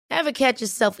Ever catch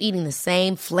yourself eating the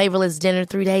same flavorless dinner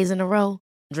 3 days in a row?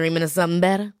 Dreaming of something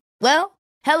better? Well,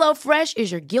 HelloFresh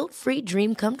is your guilt-free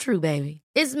dream come true, baby.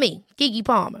 It's me, Keke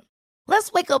Palmer.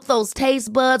 Let's wake up those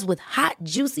taste buds with hot,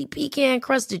 juicy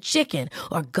pecan-crusted chicken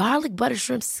or garlic butter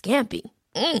shrimp scampi.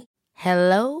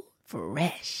 Hello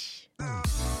Fresh.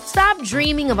 Stop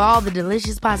dreaming of all the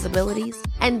delicious possibilities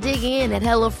and dig in at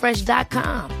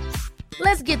HelloFresh.com.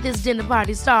 Let's get this dinner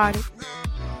party started.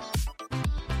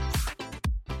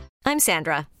 I'm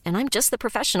Sandra, and I'm just the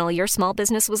professional your small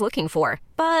business was looking for.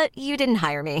 But you didn't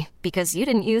hire me because you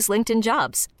didn't use LinkedIn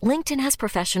Jobs. LinkedIn has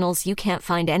professionals you can't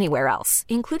find anywhere else,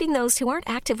 including those who aren't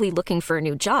actively looking for a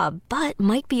new job, but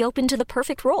might be open to the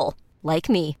perfect role, like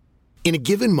me. In a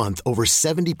given month, over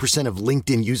 70% of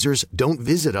LinkedIn users don't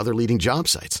visit other leading job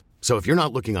sites. So if you're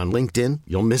not looking on LinkedIn,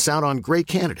 you'll miss out on great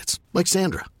candidates like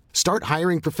Sandra. Start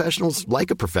hiring professionals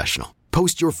like a professional.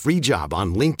 Post your free job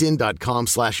on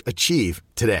linkedin.com/achieve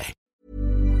today.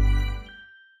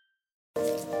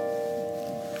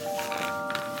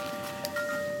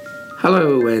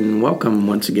 Hello and welcome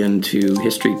once again to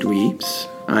History Dweebs.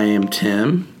 I am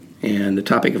Tim, and the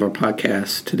topic of our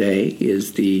podcast today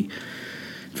is the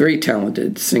very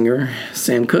talented singer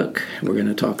Sam Cooke. We're going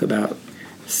to talk about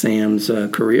Sam's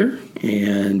career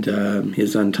and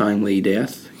his untimely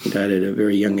death. He died at a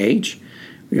very young age.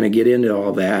 We're going to get into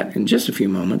all that in just a few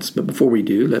moments, but before we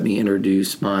do, let me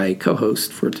introduce my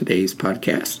co-host for today's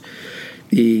podcast,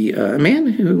 the man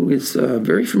who is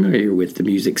very familiar with the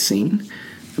music scene,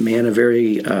 a man of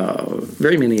very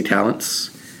many talents,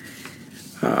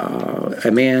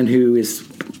 a man who is,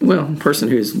 a person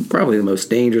who is probably the most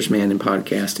dangerous man in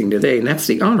podcasting today, and that's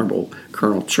the Honorable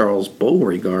Colonel Charles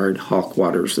Beauregard Hawk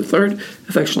Waters III,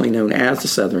 affectionately known as the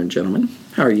Southern Gentleman.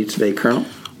 How are you today, Colonel?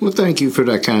 Well, thank you for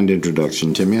that kind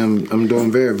introduction, Timmy. I'm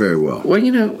doing very, very well. Well,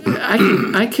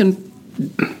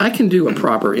 I can do a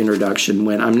proper introduction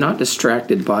when I'm not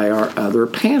distracted by our other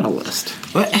panelist.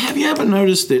 But have you ever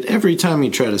noticed that every time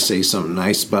you try to say something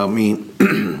nice about me,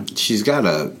 she's got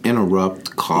to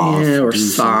interrupt, cough, or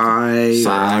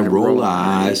sigh, roll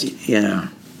eyes. Yeah.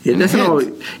 It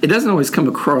doesn't always come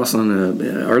across on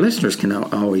our listeners can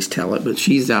always tell it, but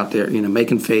she's out there,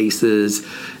 making faces,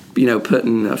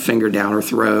 putting a finger down her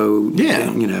throat. Yeah.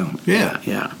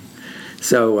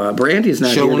 So Brandy's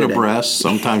not showing here today. her breasts.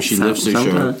 Sometimes she lifts her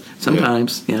shirt.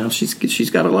 Sometimes, she's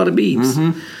got a lot of beads.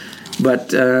 Mm-hmm.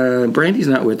 But Brandy's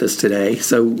not with us today.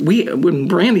 So when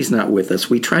Brandy's not with us,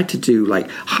 we try to do like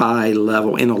high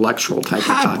level intellectual type of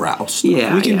highbrow stuff.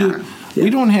 Yeah, we can do. Yeah. We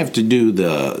don't have to do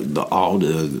the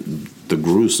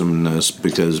gruesomeness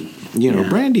because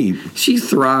Brandy. She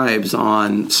thrives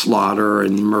on slaughter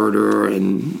and murder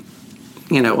and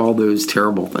all those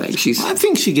terrible things. I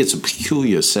think she gets a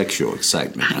peculiar sexual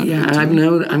excitement. I've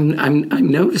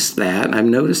noticed that. I've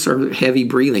noticed her heavy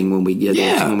breathing when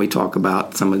we talk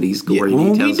about some of these gory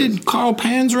details. When we did Carl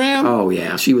Panzram. Oh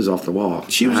yeah, she was off the wall.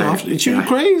 She was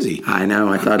crazy. I know.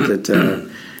 I thought that.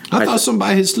 I thought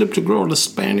somebody had slipped a girl a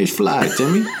Spanish fly,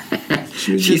 Timmy.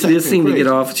 She just seemed to get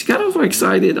off. She got all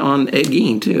excited on Ed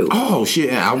Gein, too. Oh,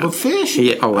 Albert Fish.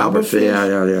 Albert Fish.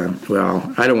 Yeah.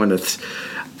 Well, I don't want to...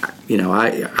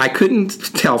 I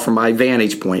couldn't tell from my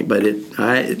vantage point, but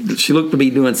she looked to be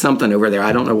doing something over there.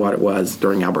 I don't know what it was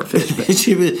during Albert Fish.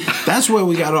 That's where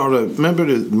we got all the... Remember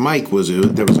the mic was...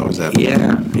 There was always that...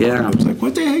 Yeah. I was like,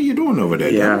 what the hell are you doing over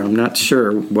there? Yeah, I'm not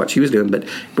sure what she was doing, but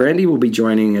Brandy will be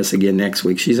joining us again next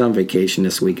week. She's on vacation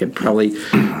this week and probably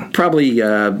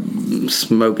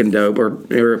smoking dope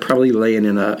or probably laying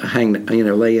in a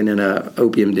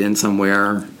opium den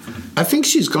somewhere. I think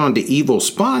she's gone to Evil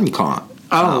Spawn Con.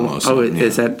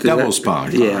 Is that Devil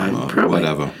Spawn? Yeah, probably.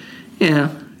 Whatever. Yeah.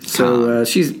 So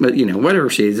she's, whatever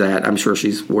she's at, I'm sure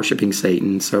she's worshiping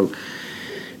Satan. So,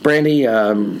 Brandy,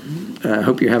 I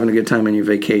hope you're having a good time on your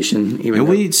vacation. We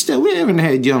haven't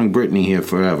had young Brittany here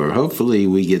forever. Hopefully,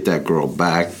 we get that girl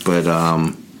back. But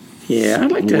yeah,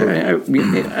 I'd like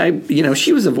to.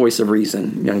 She was a voice of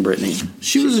reason, young Brittany.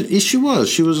 She was.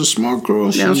 She was a smart girl.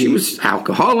 She was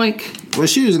alcoholic. Well,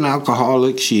 she was an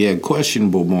alcoholic. She had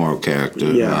questionable moral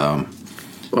character. Yeah.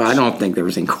 Well, I don't think there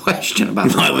was any question about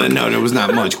that. No, there was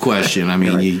not much question. I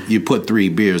mean, you put 3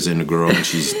 beers in the girl, and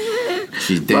she's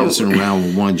dancing around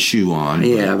with one shoe on.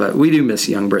 Yeah, but we do miss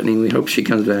young Brittany. We hope she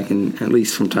comes back at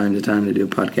least from time to time to do a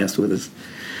podcast with us.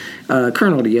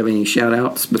 Colonel, do you have any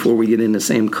shout-outs before we get into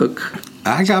Sam Cooke?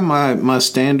 I got my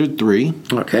standard 3.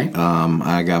 Okay.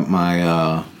 I got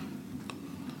my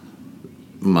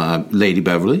Lady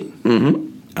Beverly. Mm-hmm.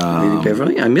 Lady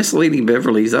Beverly. I miss Lady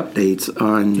Beverly's updates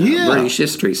on British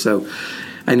history, so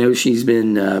I know she's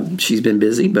been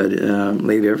busy. But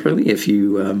Lady Beverly, if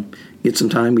you get some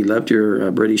time, we loved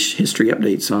your British history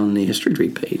updates on the History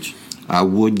Dweeb page. I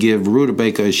would give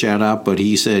Rutabaker a shout out, but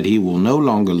he said he will no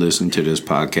longer listen to this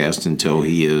podcast until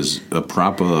he is a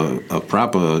proper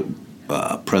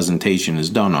presentation is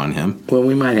done on him. Well,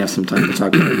 we might have some time to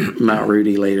talk about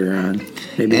Rudy later on.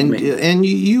 And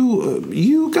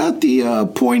you got the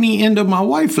pointy end of my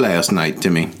wife last night,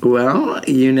 Timmy. Well,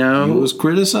 you know, you was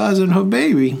criticizing her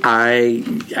baby. I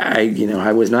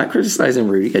was not criticizing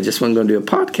Rudy. I just wasn't going to do a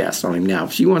podcast on him. Now,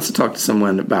 if she wants to talk to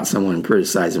someone about someone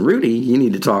criticizing Rudy, you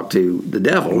need to talk to the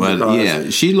devil. Well, yeah,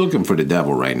 she's looking for the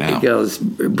devil right now. Because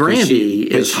Brandy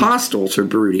is hostile to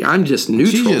Rudy. I'm just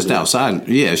neutral. She's just outside.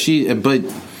 Yeah, but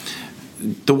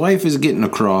the wife is getting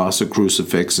across a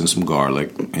crucifix and some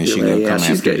garlic, and she's going to come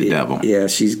after the devil. Yeah,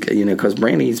 she's, because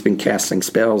Brandy's been casting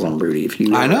spells on Rudy.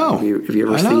 I know. If you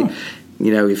ever see,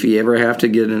 if you ever have to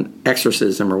get an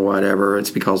exorcism or whatever,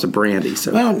 it's because of Brandy.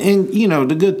 So. Well, and,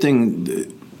 the good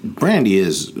thing, Brandy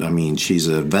is, she's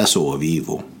a vessel of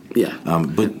evil. Yeah.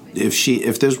 But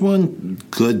if there's one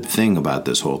good thing about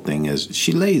this whole thing is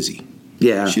she's lazy.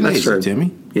 Yeah, she that's lazy, true.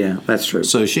 Timmy. Yeah, that's true.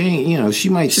 So she ain't, she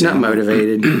might. She's not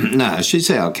motivated. Nah, she'd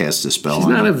say I'll cast a spell. She's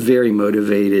on not her. a very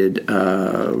motivated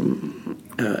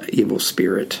evil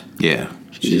spirit. Yeah,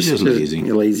 she's just lazy.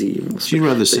 Lazy evil spirit. She'd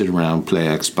rather sit around, play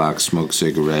Xbox, smoke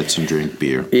cigarettes, and drink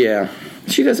beer. Yeah,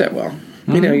 she does that well.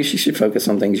 Mm-hmm. She should focus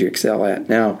on things you excel at.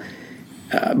 Now,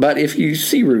 but if you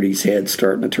see Rudy's head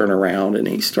starting to turn around and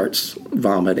he starts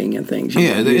vomiting and things,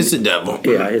 it's the devil.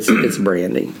 Yeah, it's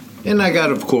Brandy. And I got,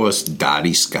 of course,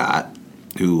 Dottie Scott,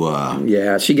 who...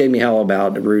 yeah, she gave me hell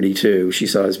about Rudy, too. She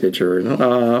saw his picture.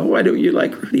 And, why don't you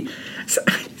like Rudy?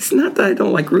 It's not that I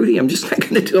don't like Rudy. I'm just not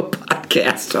going to do a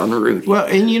podcast on Rudy. Well,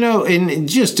 and, and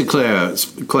just to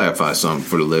clarify something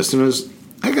for the listeners,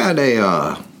 I got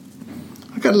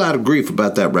a lot of grief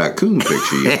about that raccoon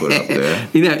picture you put up there.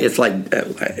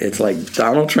 It's like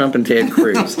Donald Trump and Ted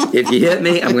Cruz. If you hit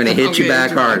me, I'm going to hit you back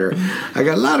harder. I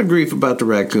got a lot of grief about the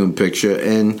raccoon picture,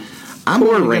 and I'm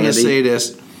going to say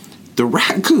this: the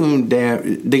raccoon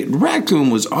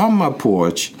was on my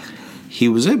porch. He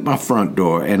was at my front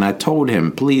door, and I told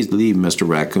him, "Please leave, Mr.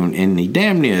 Raccoon," and he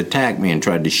damn near attacked me and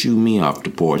tried to shoo me off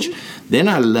the porch. Then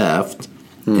I left.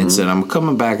 And said, I'm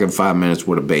coming back in 5 minutes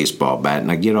with a baseball bat,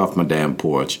 and I get off my damn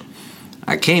porch.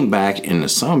 I came back, and the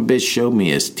son of a bitch showed me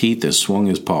his teeth and swung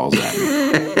his paws at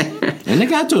me. And they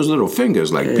got those little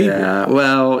fingers like people. Yeah,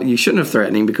 well, you shouldn't have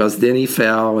threatened him because then he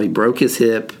fell, he broke his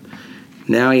hip.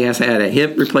 Now he has had a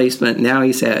hip replacement. Now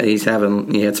he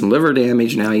had some liver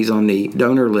damage. Now he's on the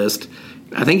donor list.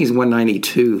 I think he's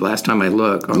 192 last time I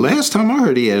looked. Last time I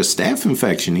heard he had a staph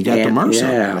infection. He got the MRSA.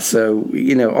 Yeah, so,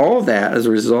 all of that as a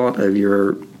result of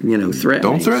your, threatening.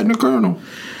 Don't threaten the colonel.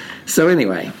 So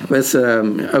anyway, let's,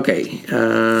 okay.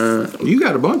 You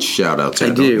got a bunch of shout-outs.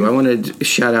 I do. I want to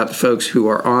shout out to folks who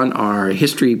are on our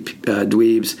History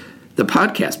Dweebs, the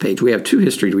podcast page. We have two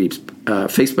History Dweebs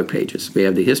Facebook pages. We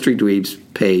have the History Dweebs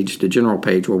page, the general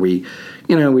page where we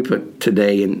put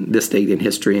today and this date in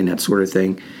history and that sort of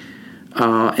thing.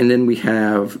 And then we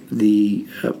have the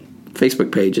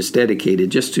Facebook page is dedicated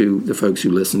just to the folks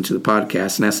who listen to the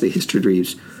podcast, and that's the History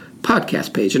Dweebs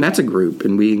podcast page. And that's a group,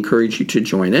 and we encourage you to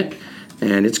join it.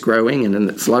 And it's growing, and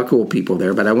it's a lot of cool people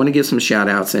there. But I want to give some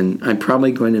shout-outs, and I'm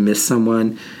probably going to miss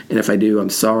someone. And if I do, I'm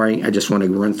sorry. I just want to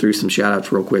run through some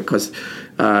shout-outs real quick because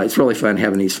it's really fun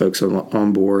having these folks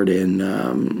on board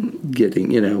and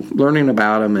getting, learning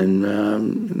about them.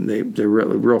 And they're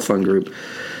really real fun group.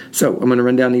 So I'm going to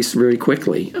run down these very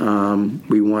quickly.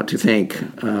 We want to thank,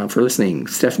 for listening,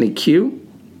 Stephanie Q.,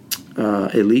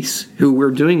 Elise, who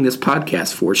we're doing this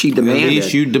podcast for. She demanded.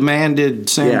 Elise, you demanded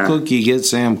Sam Cooke, you get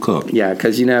Sam Cooke. Yeah,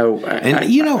 because,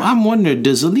 I'm wondering,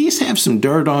 does Elise have some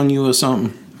dirt on you or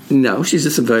something? No, she's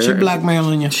just She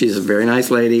blackmailing you? She's a very nice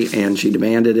lady, and she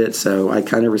demanded it, so I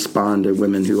kind of respond to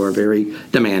women who are very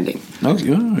demanding. Oh,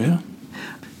 yeah.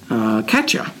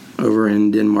 Katja, over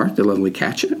in Denmark, the lovely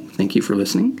Katja. Thank you for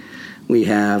listening. We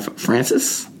have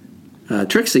Frances.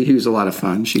 Trixie, who's a lot of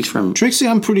fun. She's from... Trixie,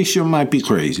 I'm pretty sure might be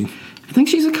crazy. I think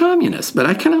she's a communist, but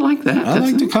I kind of like that. I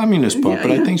like the communist part,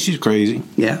 but I think she's crazy.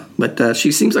 Yeah, but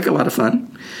she seems like a lot of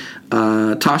fun.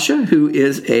 Tasha, who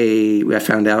is I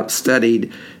found out,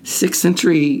 studied 6th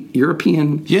century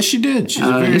European yes, she did. She's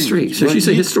history. So she's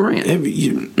a historian.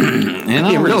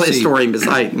 And a real historian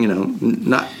beside,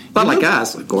 not like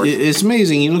us, of course. It's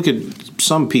amazing. You look at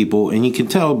some people, and you can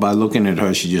tell by looking at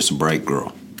her, she's just a bright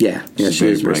girl. Yeah, she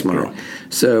is very smart. Girl.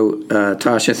 So,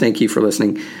 Tasha, thank you for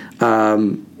listening.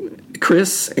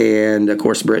 Chris and, of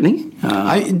course, Brittany.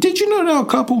 Did you know they're a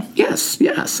couple? Yes.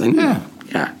 Yeah.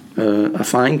 A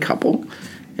fine couple.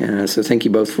 So thank you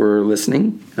both for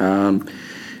listening.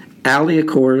 Allie, of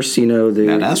course, now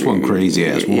that's one crazy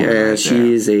ass woman. Yeah, right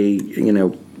she is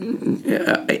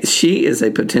she is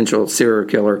a potential serial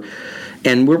killer.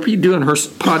 And we'll be doing her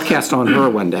podcast on her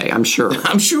one day, I'm sure.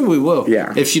 I'm sure we will.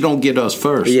 Yeah. If she don't get us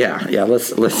first. Yeah.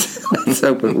 Let's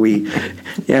hope we.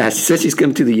 Yeah, she said she's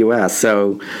coming to the U.S.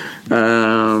 So,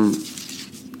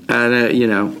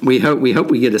 we hope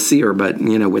we get to see her, but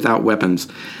without weapons.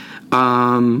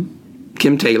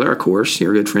 Kim Taylor, of course,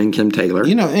 your good friend Kim Taylor.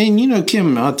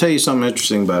 Kim. I'll tell you something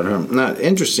interesting about her. Not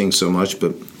interesting so much,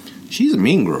 but she's a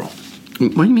mean girl.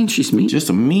 What do you mean she's mean?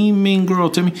 Just a mean girl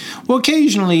to me. Well,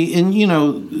 occasionally,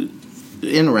 interacting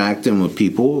with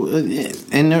people,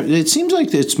 and it seems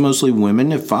like it's mostly women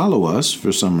that follow us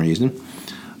for some reason.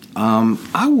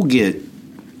 I will get,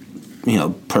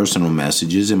 personal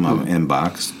messages in my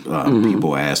inbox.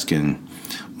 People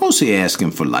mostly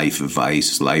asking for life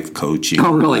advice, life coaching.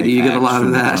 Oh, really? Do you get a lot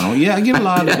of that? Yeah, I get a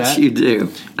lot of that. Yes, you do.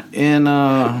 And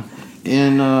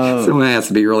someone has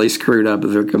to be really screwed up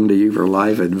if they're coming to you for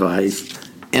life advice.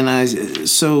 And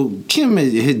so Kim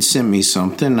had sent me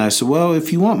something, and I said, well,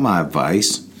 if you want my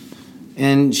advice.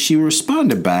 And she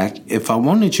responded back, if I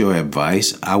wanted your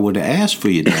advice, I would have asked for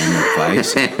your damn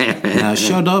advice. Now,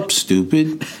 shut up,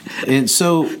 stupid. And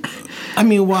so,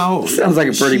 while... Sounds like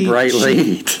a pretty bright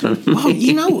lady.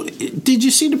 Well, did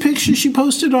you see the picture she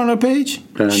posted on her page?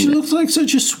 She looks like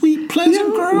such a sweet,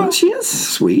 pleasant girl. Well, she is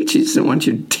sweet. She doesn't want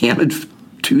your damn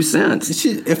 2 cents.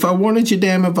 If I wanted your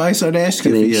damn advice, I'd ask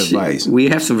you for your advice. We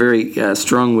have some very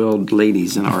strong-willed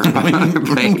ladies in our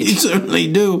page. We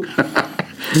certainly do.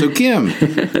 So, Kim,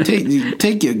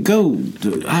 take your go.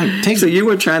 So you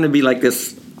were trying to be like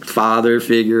this father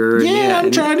figure. Yeah,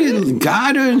 I'm trying to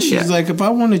guide her, and she's like, if I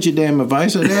wanted your damn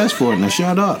advice, I'd ask for it. Now,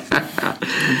 shut up.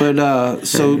 But,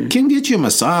 so Kim get you a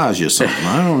massage or something.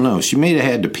 I don't know. She may have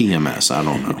had the PMS. I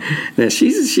don't know. Yeah,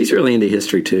 she's really into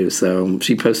history, too. So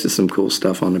she posted some cool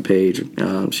stuff on the page.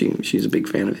 She's a big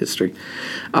fan of history.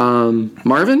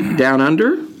 Marvin, Down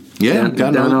Under. Yeah,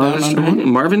 down under.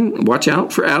 Marvin, watch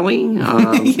out for Allie.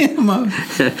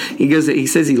 He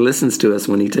says he listens to us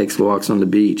when he takes walks on the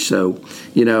beach. So,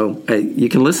 you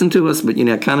can listen to us, but,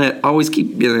 kind of always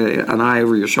keep an eye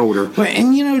over your shoulder. Well,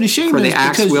 and, the shame for the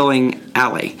axe-wielding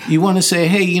Allie. You want to say,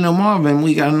 hey, Marvin,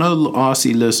 we got another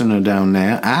Aussie listener down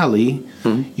there, Allie.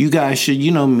 You guys should,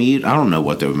 meet. I don't know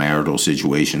what their marital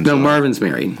situations are. No, Marvin's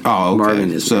married. Oh, okay.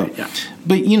 Marvin is married, yeah.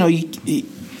 But,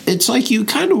 it's like you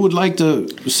kind of would like to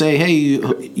say, hey,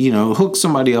 hook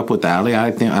somebody up with Allie.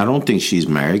 I don't think she's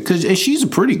married because she's a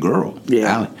pretty girl.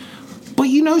 Yeah. Allie. But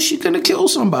she's going to kill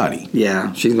somebody.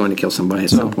 Yeah, she's going to kill somebody at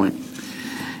some point.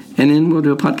 And then we'll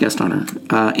do a podcast on her.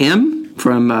 M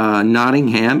from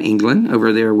Nottingham, England,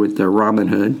 over there with Robin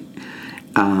Hood.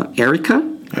 Erica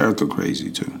crazy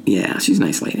too. Yeah, she's a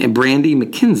nice lady. And Brandy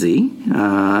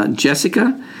McKenzie,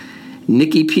 Jessica,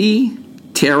 Nikki P,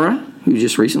 Tara, who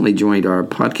just recently joined our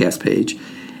podcast page,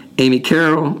 Amy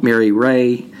Carroll, Mary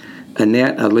Ray,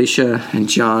 Annette, Alicia, and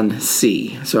John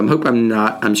C. So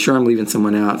I'm sure I'm leaving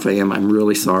someone out. If I am, I'm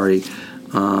really sorry.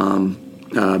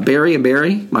 Barry and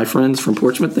Barry, my friends from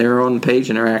Portsmouth, they're on the page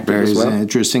and they're active Barry's as well. An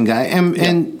interesting guy.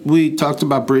 And we talked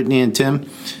about Brittany and Tim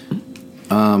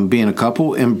being a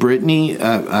couple. And Brittany,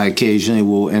 I occasionally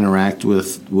will interact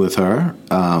with her.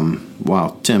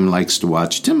 While Tim likes to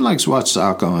watch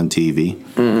soccer on TV.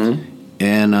 Mm-hmm.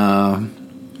 And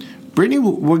Brittany,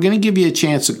 we're going to give you a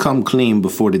chance to come clean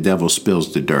before the devil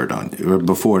spills the dirt on you, or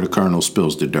before the colonel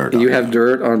spills the dirt on you. You have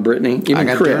dirt on Brittany? Even I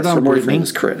got Chris, dirt on her Brittany. boyfriend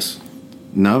is Chris.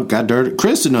 No, got dirt.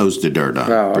 Chris knows the dirt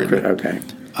on Brittany. Okay.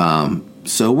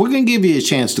 So we're going to give you a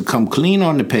chance to come clean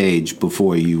on the page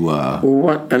before you...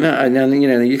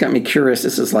 you got me curious.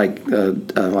 This is like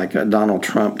a Donald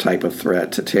Trump type of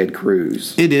threat to Ted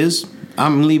Cruz. It is.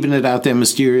 I'm leaving it out there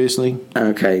mysteriously.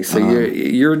 Okay, so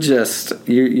you're just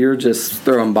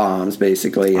throwing bombs,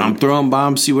 basically. I'm throwing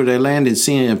bombs, see where they land, and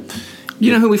seeing if...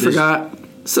 You know who we forgot?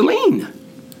 Celine.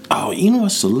 Oh, you know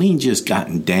what? Celine just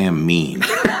gotten damn mean.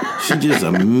 She's just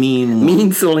a mean woman.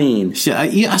 Mean Celine.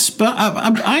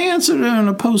 I answered her in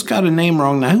a post, got her name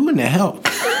wrong. Now, who in the hell?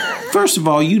 First of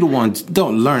all, you the ones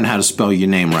don't learn how to spell your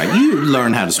name right. You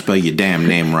learn how to spell your damn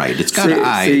name right. It's got an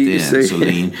I at the end,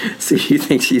 Celine. So you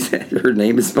think her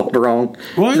name is spelled wrong?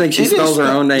 Well, you think she spells her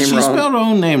own name wrong? She spelled her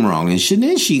own name wrong, and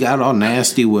then she got all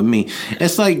nasty with me.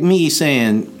 It's like me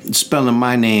spelling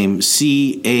my name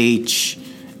CHAWLES.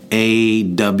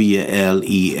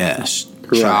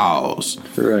 Charles.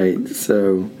 Right.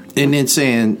 So. And then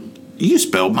saying, you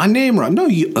spelled my name wrong. No,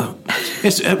 you. My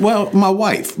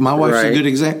wife. My wife's a good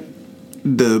example.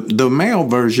 The male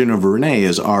version of Renee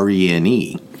is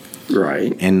Rene.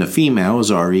 Right. And the female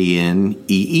is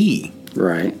Renee.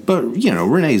 Right. But,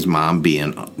 Renee's mom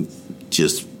being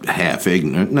just half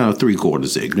ignorant, no,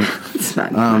 3/4 ignorant. It's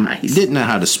not nice. Didn't know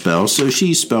how to spell, so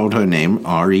she spelled her name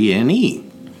Rene.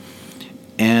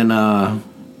 And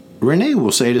Renee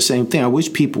will say the same thing. I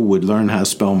wish people would learn how to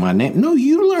spell my name. No,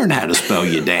 you learn how to spell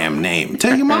your damn name.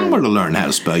 Tell your mama to learn how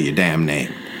to spell your damn name.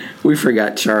 We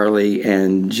forgot Charlie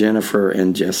and Jennifer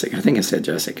and Jessica. I think I said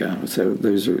Jessica. So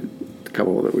those are a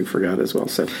couple that we forgot as well.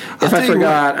 So if I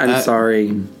forgot, I'm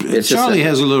sorry. Charlie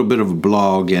has a little bit of a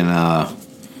blog, and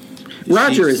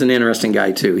Roger is an interesting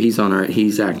guy too. He's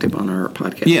active on our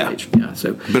podcast page. Yeah.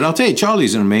 So, but I'll tell you,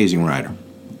 Charlie's an amazing writer.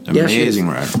 Amazing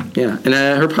writer. Yeah, and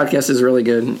her podcast is really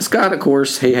good. Scott, of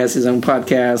course, he has his own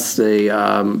podcast, the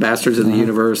Bastards of the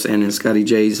Universe, and in Scotty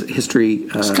J's History.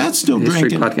 Scott's still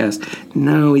drinking podcast.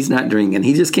 No, he's not drinking.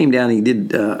 He just came down. He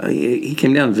did. He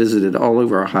came down and visited all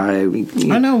over Ohio.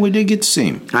 I know we did get to see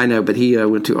him. I know, but he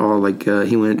went to all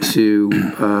he went to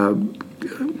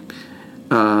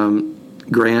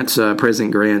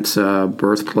President Grant's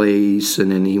birthplace,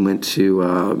 and then he went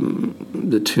to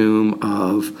the tomb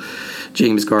of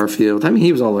James Garfield. I mean,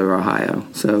 he was all over Ohio.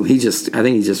 So I think he's just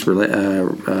kind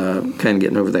of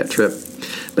getting over that trip.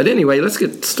 But anyway, let's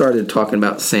get started talking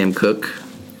about Sam Cooke,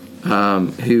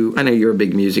 who I know you're a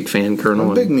big music fan, Colonel.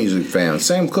 I'm a big music fan.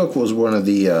 Sam Cooke was one of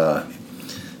the.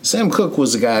 Sam Cooke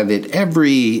was a guy that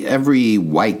every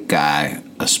white guy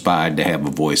aspired to have a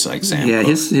voice like Sam Cooke. Yeah,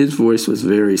 his voice was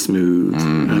very smooth.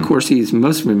 Mm-hmm. And of course, he's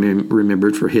most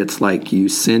remembered for hits like "You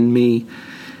Send Me."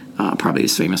 Probably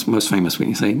his most famous when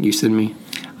you say "You Send Me."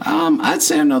 I'd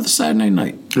say "Another Saturday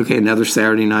Night." Okay, "Another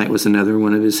Saturday Night" was another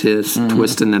one of his hits. Mm-hmm.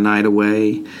 "Twisting the Night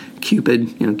Away,"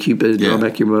 "Cupid," Cupid, "Draw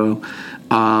Back Your Bow."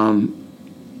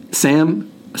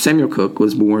 Samuel Cooke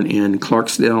was born in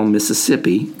Clarksdale,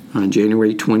 Mississippi, on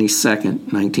January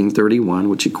 22nd, 1931.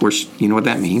 Which, of course, you know what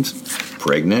that means.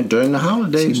 Pregnant during the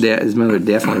holidays. His mother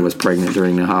definitely was pregnant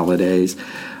during the holidays.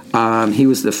 He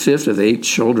was the fifth of 8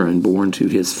 children born to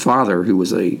his father, who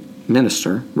was a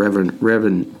minister,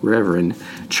 Reverend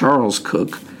Charles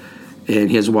Cooke, and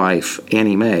his wife,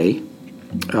 Annie Mae.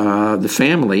 The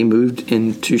family moved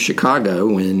into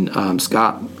Chicago when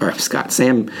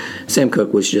Sam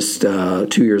Cooke was just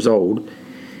 2 years old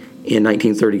in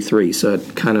 1933. So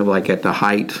kind of like at the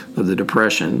height of the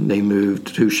Depression, they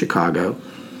moved to Chicago.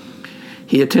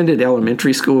 He attended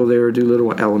elementary school there,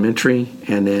 Doolittle Elementary,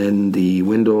 and then the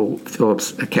Wendell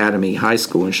Phillips Academy High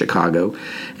School in Chicago.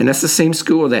 And that's the same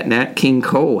school that Nat King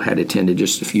Cole had attended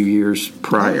just a few years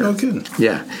prior. Oh, good.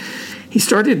 Yeah.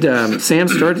 Sam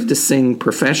started to sing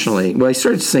professionally. Well, he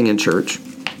started to sing in church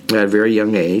at a very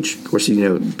young age. Of course,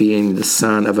 being the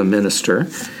son of a minister,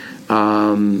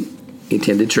 he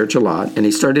attended church a lot. And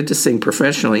he started to sing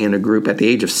professionally in a group at the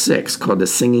age of 6 called the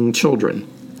Singing Children.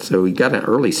 So he got an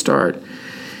early start.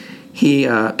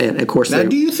 And of course... Now,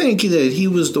 do you think that he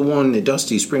was the one that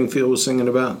Dusty Springfield was singing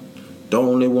about? The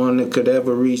only one that could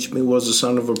ever reach me was the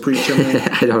son of a preacher man?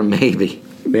 I don't know,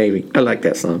 maybe. I like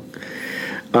that song.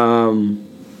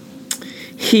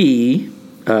 He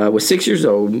was 6 years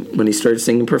old when he started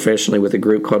singing professionally with a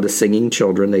group called the Singing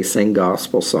Children. They sang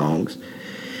gospel songs.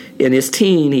 In his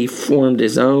teen, he formed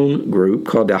his own group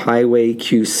called the Highway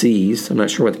QCs. I'm not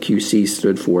sure what the QCs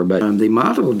stood for, but they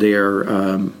modeled their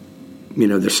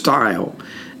style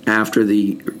after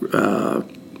the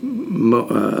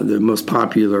most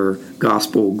popular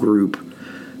gospel group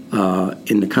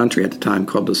in the country at the time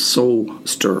called the Soul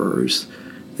Stirrers.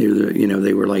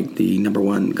 They were like the number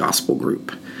one gospel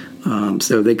group.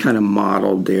 So they kind of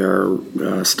modeled their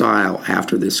style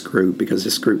after this group because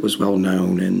this group was well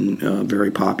known and very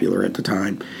popular at the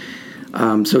time.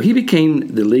 So he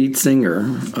became the lead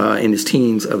singer in his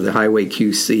teens of the Highway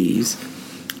QCs.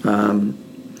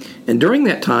 And during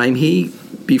that time, he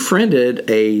befriended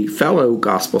a fellow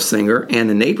gospel singer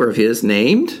and a neighbor of his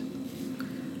named,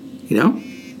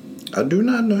 I do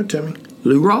not know, Timmy.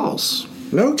 Lou Rawls.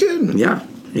 No kidding. Yeah.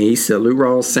 Lou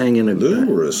Rawls sang in a... Lou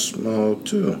was small,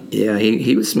 too. Yeah,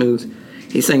 he was smooth.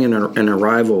 He sang in a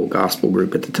rival gospel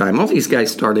group at the time. All these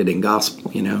guys started in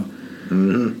gospel,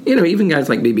 Mm-hmm. Even guys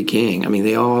like B.B. King. I mean,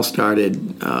 they all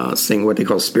started singing what they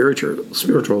call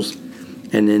spirituals.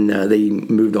 And then they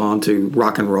moved on to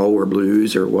rock and roll or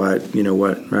blues or what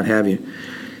have you.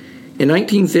 In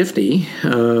 1950,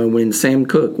 when Sam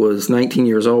Cooke was 19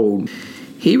 years old,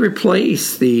 he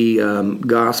replaced the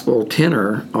gospel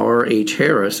tenor R.H.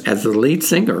 Harris as the lead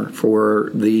singer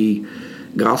for the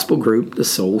gospel group, the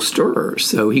Soul Stirrers.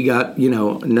 So he got,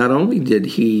 not only did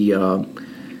he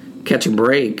catch a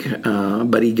break,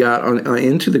 but he got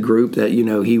into the group that,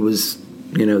 he was,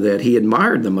 that he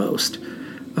admired the most.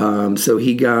 So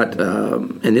he got,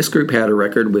 and this group had a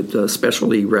record with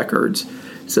Specialty Records.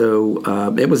 So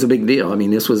it was a big deal. I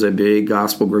mean, this was a big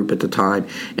gospel group at the time.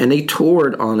 And they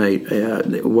toured on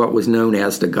what was known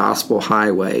as the Gospel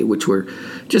Highway, which were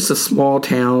just a small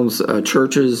towns,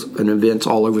 churches, and events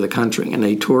all over the country. And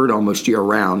they toured almost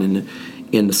year-round. And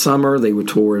in the summer, they would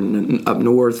tour up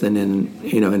north. And then,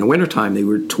 in the wintertime, they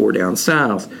would tour down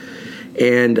south.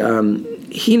 And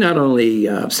Sam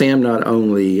not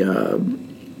only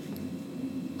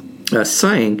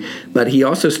sang, but he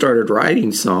also started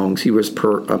writing songs. He was a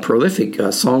prolific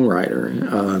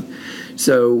songwriter.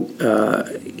 So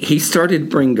he started to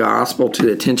bring gospel to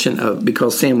the attention of,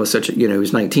 because Sam was he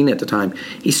was 19 at the time,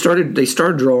 they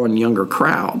started drawing younger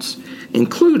crowds,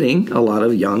 including a lot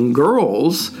of young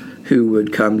girls who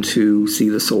would come to see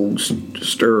the Soul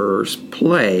Stirrers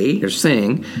play or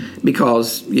sing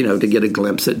because, to get a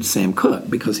glimpse at Sam Cooke,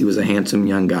 because he was a handsome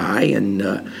young guy. And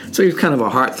so he was kind of a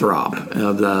heartthrob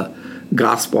of the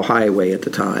gospel highway at the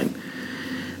time.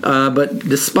 But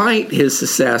despite his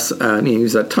success, he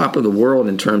was at top of the world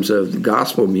in terms of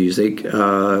gospel music.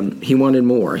 He wanted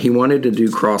more. He wanted to do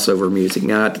crossover music.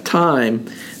 Now, at the time,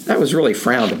 that was really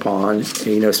frowned upon,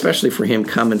 especially for him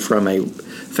coming from a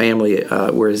family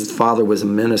where his father was a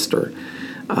minister.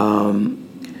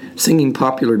 Singing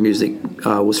popular music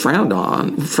was frowned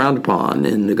upon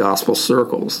in the gospel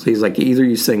circles. He's like, either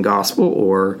you sing gospel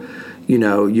or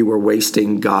you were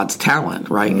wasting God's talent,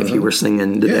 right? If you were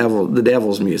singing the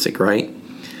devil's music, right?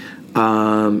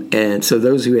 And so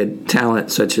those who had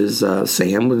talent, such as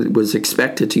Sam, was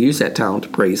expected to use that talent to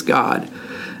praise God.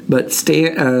 But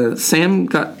Sam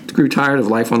grew tired of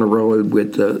life on the road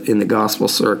in the gospel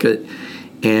circuit,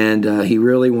 and he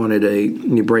really wanted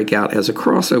to break out as a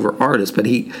crossover artist. But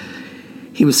he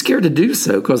was scared to do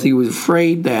so because he was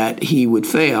afraid that he would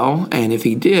fail, and if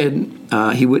he did,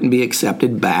 he wouldn't be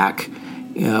accepted back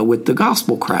with the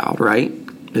gospel crowd, right?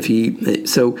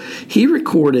 So he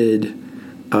recorded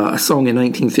a song in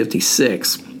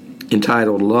 1956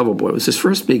 entitled "Loverboy." It was his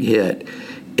first big hit,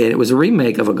 and it was a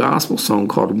remake of a gospel song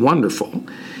called "Wonderful."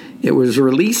 It was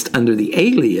released under the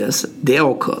alias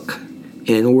Dale Cook,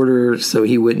 in order so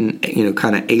he wouldn't,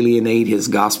 kind of alienate his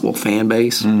gospel fan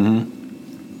base. Mm-hmm.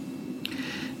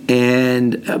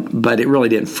 And but it really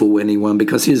didn't fool anyone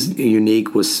because his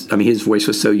voice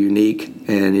was so unique,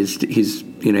 and his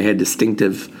had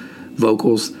distinctive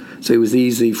vocals, so it was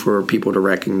easy for people to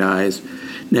recognize.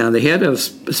 Now, the head of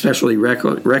Specialty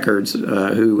Records,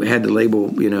 who had the label,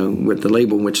 with the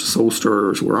label in which the Soul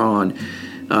Stirrers were on,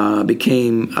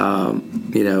 became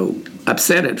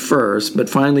upset at first, but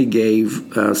finally gave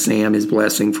Sam his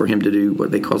blessing for him to do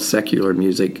what they call secular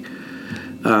music.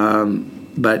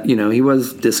 But he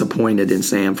was disappointed in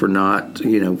Sam for not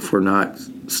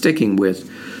sticking with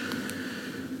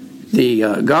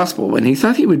the gospel, and he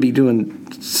thought he would be doing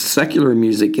secular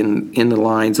music in the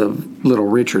lines of Little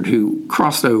Richard, who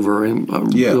crossed over a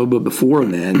little bit before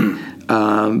then.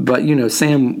 But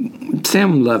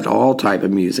Sam loved all type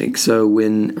of music. So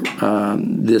when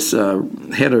this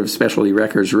head of Specialty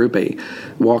Records, Rupe,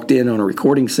 walked in on a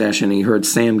recording session, he heard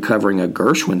Sam covering a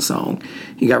Gershwin song.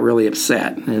 He got really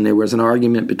upset, and there was an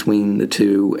argument between the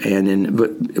two. And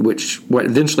what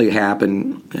eventually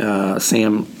happened,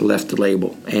 Sam left the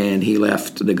label, and he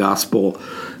left the gospel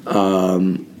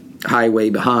highway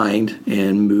behind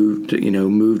and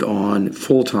moved on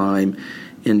full time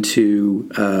into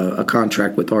a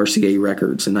contract with RCA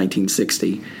Records in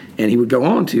 1960, and he would go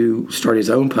on to start his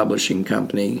own publishing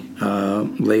company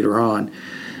later on.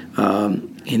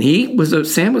 And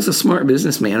Sam was a smart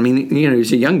businessman. I mean,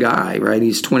 he's a young guy, right?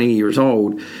 He's 20 years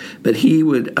old, but he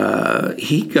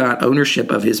got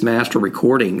ownership of his master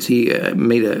recordings. He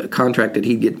made a contract that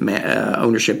he'd get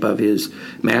ownership of his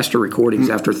master recordings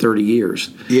after 30 years.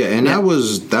 Yeah, and that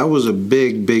was a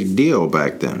big deal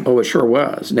back then. Oh, it sure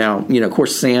was. Now, of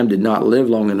course, Sam did not live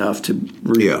long enough to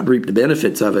reap the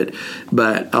benefits of it,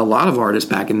 but a lot of artists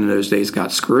back in those days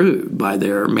got screwed by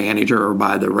their manager or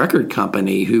by the record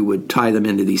company, who would tie them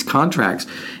into these contracts,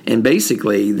 and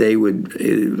basically they would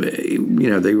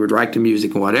write the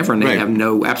music and whatever, and they have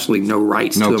absolutely no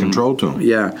rights to them. No control to them.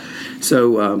 Yeah.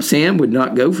 So Sam would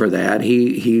not go for that.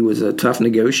 He was a tough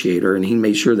negotiator, and he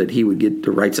made sure that he would get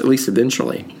the rights, at least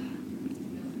eventually.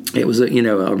 It was a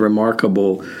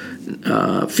remarkable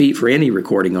feat for any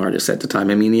recording artist at the time.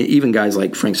 I mean, even guys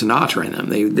like Frank Sinatra and them,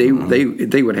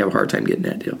 they would have a hard time getting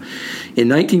that deal. In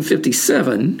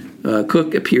 1957,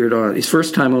 Cooke appeared on his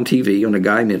first time on TV on a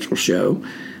Guy Mitchell show,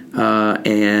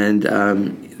 and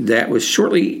that was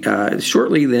shortly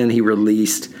then he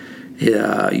released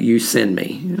You Send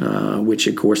Me, which,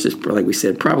 of course, is, like we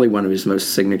said, probably one of his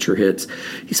most signature hits.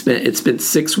 It spent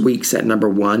 6 weeks at number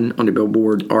 1 on the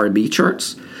Billboard R&B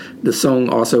charts. The song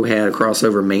also had a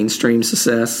crossover mainstream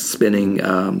success, spending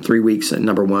 3 weeks at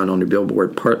number 1 on the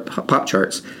Billboard pop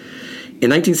charts. In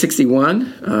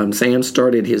 1961, Sam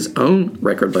started his own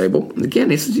record label. Again,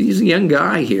 he's a young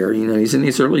guy here. He's in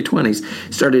his early 20s.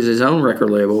 Started his own record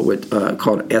label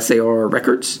called SAR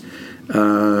Records.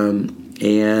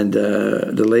 And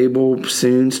the label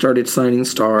soon started signing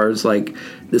stars like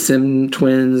the Sim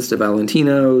Twins, the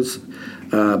Valentinos,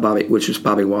 which was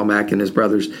Bobby Womack and his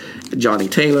brothers, Johnny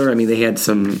Taylor. I mean, they had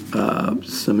some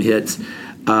hits.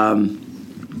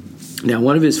 Now,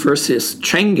 one of his first hits,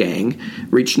 Chain Gang,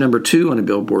 reached number 2 on the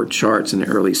Billboard charts in the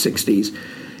early 60s.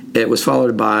 It was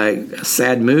followed by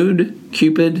Sad Mood,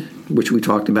 Cupid, which we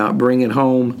talked about, Bring It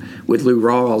Home, with Lou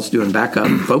Rawls doing backup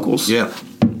vocals. Yeah.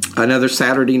 Another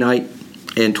Saturday Night,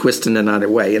 and Twisting the Night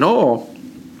Away. In all,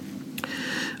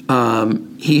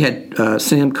 he had,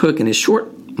 Sam Cooke, in his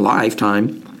short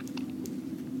lifetime,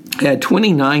 had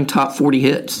 29 top 40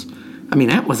 hits. I mean,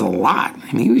 that was a lot.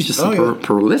 I mean, he was just a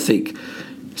prolific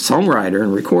songwriter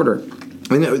and recorder.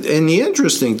 And the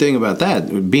interesting thing about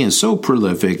that, being so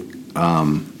prolific,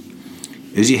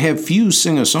 is you have few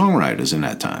singer-songwriters in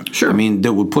that time. Sure. I mean,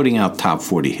 that were putting out top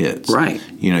 40 hits. Right.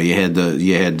 You had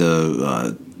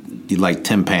the like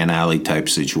Tin Pan Alley type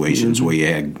situations where you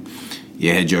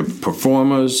had your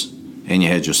performers and you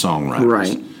had your songwriters.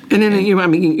 Right. And then,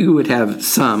 you would have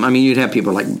some. I mean, you'd have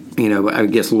people like, I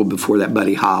guess a little before that,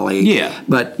 Buddy Holly. Yeah.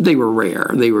 But they were rare.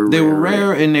 They were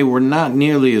rare, and they were not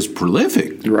nearly as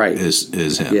prolific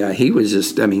as him. Yeah, he was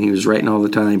just, he was writing all the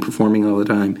time, performing all the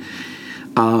time.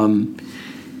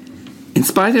 In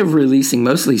spite of releasing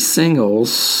mostly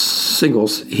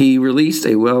singles, he released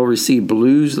a well-received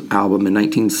blues album in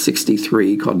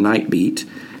 1963 called Night Beat,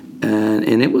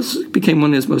 and it became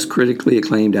one of his most critically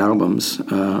acclaimed albums.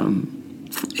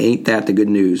 Ain't That the Good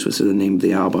News was the name of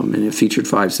the album, and it featured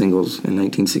 5 singles in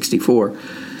 1964. In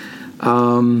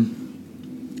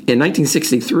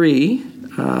 1963,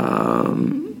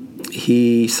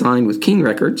 he signed with King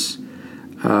Records,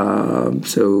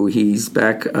 so he's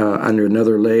back under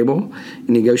another label.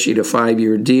 He negotiated a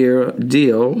 5-year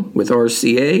deal with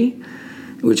RCA,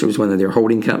 which was one of their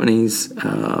holding companies,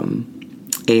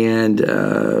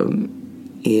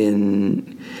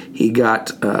 he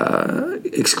got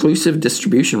exclusive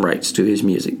distribution rights to his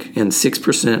music and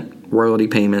 6% royalty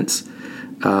payments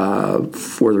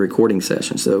for the recording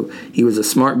session. So he was a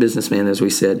smart businessman, as we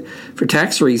said. For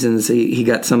tax reasons, he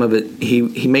got some of it.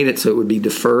 He made it so it would be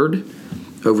deferred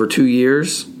over 2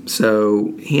 years.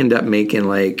 So he ended up making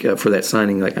for that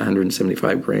signing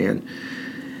 $175,000.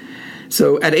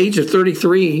 So at the age of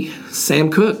 33, Sam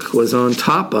Cooke was on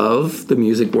top of the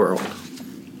music world.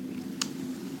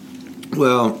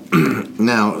 Well,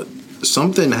 now,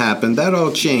 something happened. That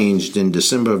all changed in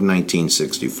December of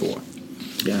 1964.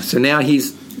 Yeah, so now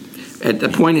he's at the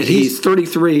point that he's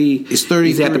 33. He's 33.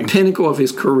 He's at the pinnacle of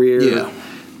his career. Yeah.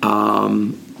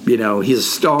 He's a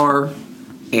star,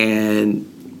 and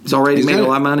he's already made a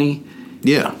lot of money.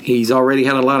 Yeah. He's already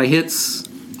had a lot of hits.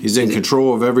 He's in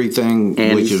control of everything,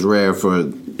 which is rare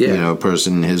for a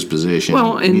person in his position.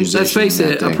 Well, and let's face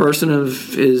it, a person of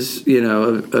his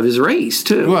of his race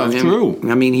too. Well, true.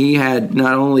 I mean, he had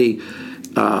not only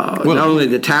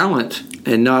the talent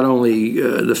and not only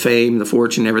the fame, the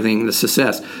fortune, everything, the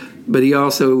success, but he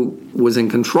also was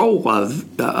in control of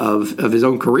his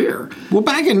own career. Well,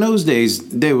 back in those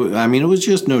days, it was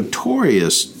just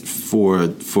notorious for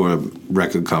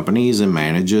record companies and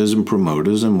managers and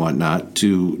promoters and whatnot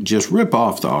to just rip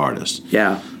off the artists.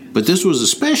 Yeah. But this was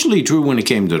especially true when it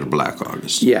came to the black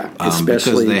artists. Yeah,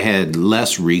 especially because they had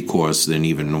less recourse than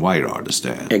even the white artists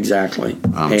had. Exactly.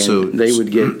 So they would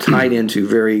get tied into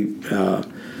very.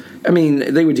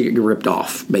 They would get ripped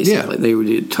off. Basically, they would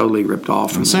get totally ripped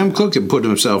off. And Sam Cooke had put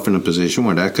himself in a position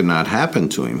where that could not happen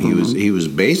to him. He was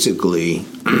basically.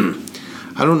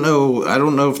 I don't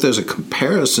know if there's a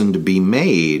comparison to be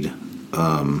made.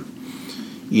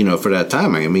 For that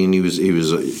time. I mean, he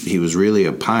was really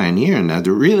a pioneer in that.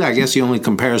 Really, I guess the only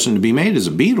comparison to be made is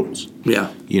the Beatles.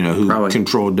 Yeah. Who probably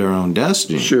controlled their own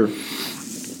destiny. Sure.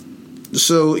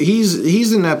 So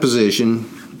he's in that position.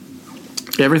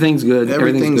 Everything's good.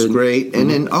 Everything's great. And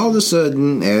then all of a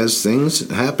sudden, as things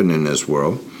happen in this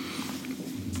world,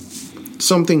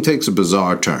 something takes a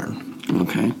bizarre turn.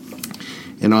 Okay.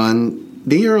 And on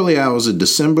the early hours of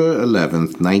December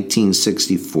 11th,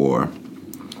 1964,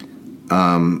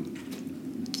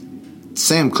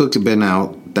 Sam Cooke had been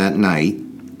out that night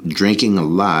drinking a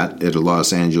lot at a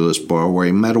Los Angeles bar where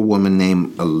he met a woman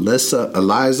named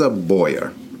Eliza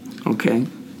Boyer. Okay.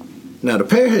 Now, the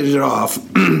pair headed off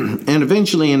and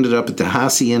eventually ended up at the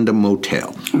Hacienda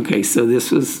Motel. Okay, so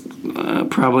this was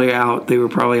probably out. They were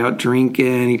probably out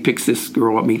drinking. He picks this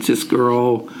girl up, meets this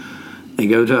girl. They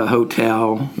go to a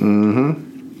hotel.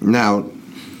 Mm-hmm. Now,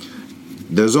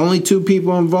 there's only 2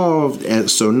 people involved, and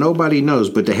so nobody knows,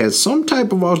 but they had some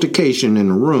type of altercation in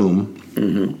the room,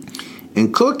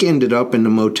 and Cook ended up in the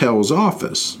motel's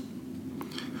office,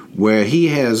 where he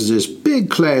has this big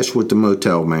clash with the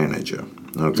motel manager,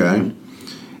 okay?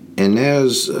 And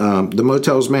there's, the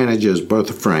motel's manager is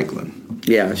Bertha Franklin.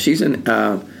 Yeah, she's in...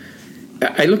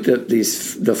 I looked at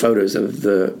the photos of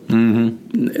the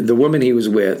woman he was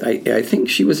with. I think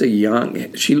she was a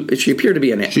young... She appeared to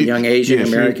be a young Asian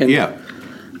American.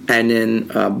 And then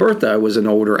Bertha was an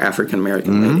older African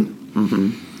American lady.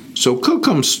 Mm-hmm. So Cook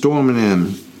comes storming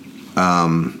in,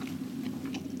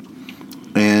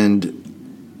 and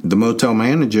the motel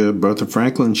manager, Bertha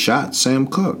Franklin, shot Sam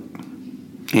Cook.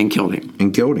 And killed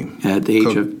him. At the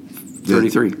age of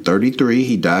 33. 33.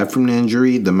 He died from the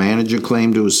injury. The manager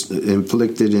claimed it was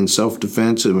inflicted in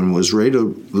self-defense and was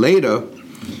later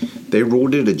they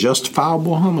ruled it a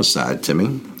justifiable homicide, Timmy.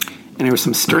 And there was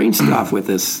some strange stuff with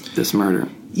this murder.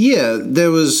 Yeah,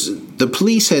 the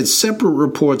police had separate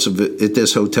reports of it at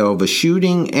this hotel of a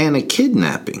shooting and a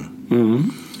kidnapping.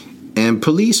 Mm-hmm. And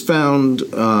police found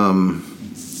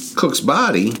Cook's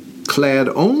body clad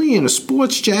only in a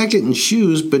sports jacket and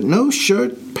shoes, but no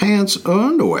shirt, pants, or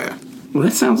underwear. Well,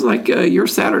 that sounds like your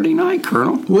Saturday night,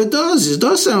 Colonel. Well, it does. It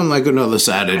does sound like another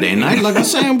Saturday night, like a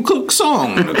Sam Cooke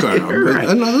song, Colonel. Right.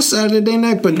 Another Saturday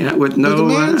night, but, with no, the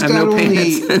man's got no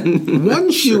only pants.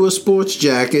 one shoe, a sports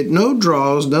jacket, no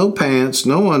drawers, no pants,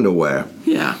 no underwear.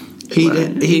 Yeah.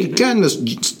 He'd gotten a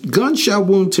gunshot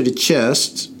wound to the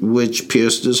chest, which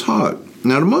pierced his heart.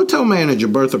 Now, the motel manager,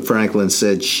 Bertha Franklin,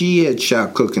 said she had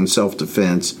shot Cook in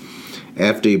self-defense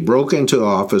after he broke into the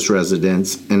office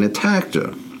residence and attacked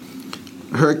her.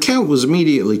 Her account was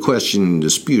immediately questioned and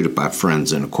disputed by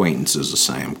friends and acquaintances of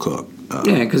Sam Cooke.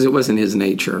 Yeah, because it wasn't his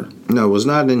nature. No, it was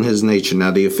not in his nature.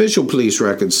 Now, the official police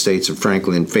record states that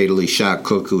Franklin fatally shot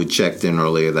Cook, who had checked in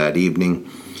earlier that evening.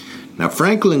 Now,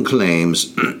 Franklin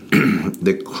claims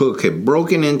that Cook had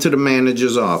broken into the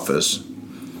manager's office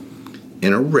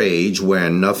in a rage,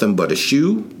 wearing nothing but a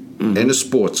shoe and a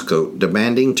sports coat,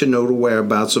 demanding to know the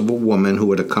whereabouts of a woman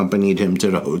who had accompanied him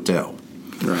to the hotel.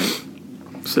 Right.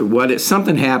 So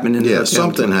something happened in the hotel? Yeah,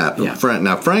 something happened. Yeah.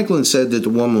 Now, Franklin said that the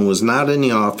woman was not in the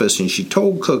office, and she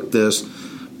told Cook this,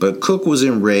 but Cook was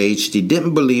enraged. He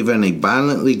didn't believe her, and he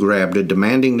violently grabbed her,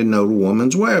 demanding to know the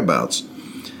woman's whereabouts.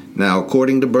 Now,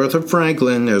 according to Bertha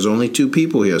Franklin, there's only 2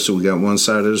 people here, so we got one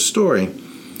side of the story.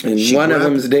 And one of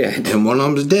them's dead. And one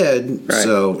of them's dead. Right.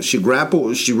 So she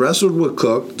wrestled with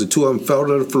Cook. The 2 of them fell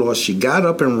to the floor. She got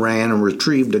up and ran and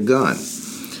retrieved a gun.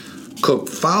 Cook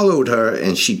followed her,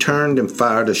 and she turned and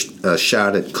fired a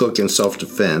shot at Cook in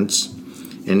self-defense,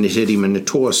 and it hit him in the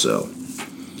torso.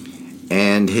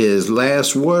 And his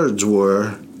last words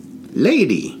were,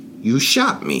 "Lady, you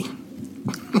shot me."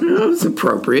 Well, it's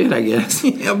appropriate, I guess.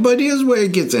 Yeah, but here's where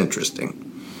it gets interesting.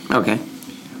 Okay.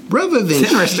 Rather than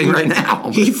it's interesting right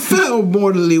now. He fell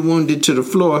mortally wounded to the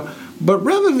floor, but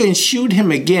rather than shoot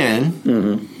him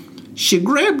again, she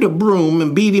grabbed a broom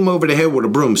and beat him over the head with a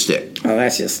broomstick. Oh,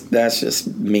 that's just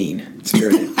mean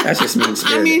spirited. That's just mean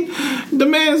spirited. I mean, the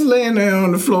man's laying there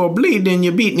on the floor bleeding, and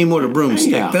you're beating him with a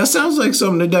broomstick. Yeah. That sounds like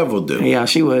something the devil do. Yeah,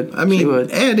 she would. I mean,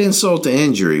 add insult to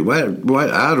injury. What?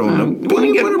 I don't know.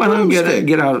 Why don't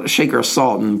get out a shaker of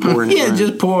salt and pour it in? Yeah,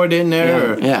 just pour it in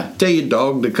there. Yeah. Tell your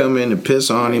dog to come in and piss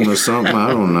on him or something.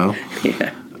 I don't know.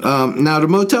 Yeah. Now, the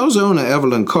motel's owner,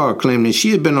 Evelyn Carr, claimed that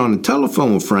she had been on the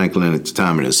telephone with Franklin at the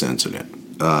time of this incident.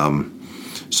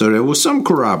 So there was some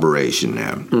corroboration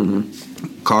there.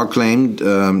 Mm-hmm. Carr claimed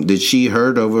that she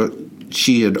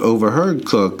had overheard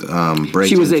Cook break.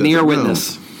 She was into an ear the room.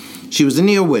 witness. She was an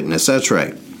ear witness. That's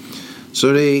right.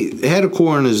 So they had a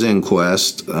coroner's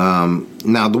inquest.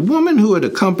 Now, the woman who had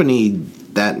accompanied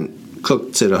that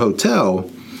Cook to the hotel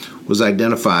was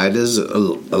identified as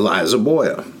Eliza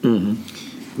Boyer.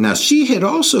 Mm-hmm. Now, she had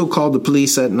also called the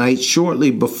police that night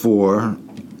shortly before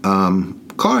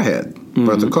Carr had.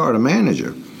 Bertha Carr, the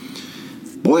manager.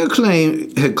 Boyer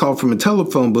had called from a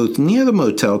telephone booth near the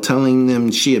motel, telling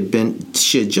them she had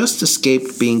just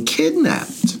escaped being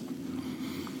kidnapped.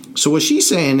 So what she's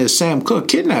saying is Sam Cooke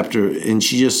kidnapped her, and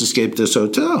she just escaped this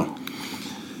hotel.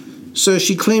 So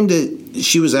she claimed that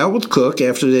she was out with Cook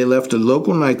after they left a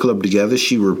local nightclub together.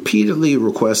 She repeatedly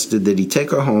requested that he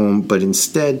take her home, but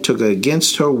instead took her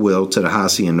against her will to the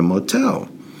Hacienda Motel.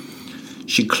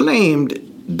 She claimed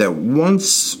that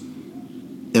once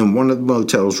in one of the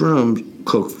motel's rooms,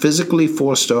 Cook physically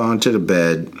forced her onto the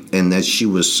bed and that she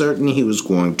was certain he was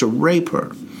going to rape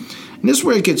her. And this is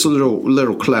where it gets a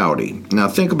little cloudy. Now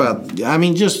think about,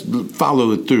 just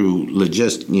follow it through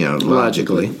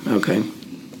logically. Okay.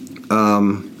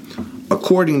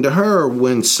 According to her,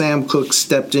 when Sam Cooke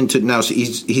stepped into, now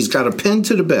he's got a pin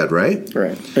to the bed, right?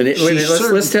 Right. And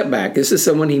let's step back. This is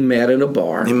someone he met at a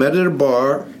bar. He met at a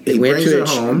bar. He brings her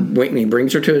home. And he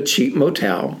brings her to a cheap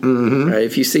motel. Mm-hmm. Right?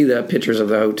 If you see the pictures of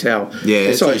the hotel. Yeah,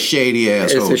 it's a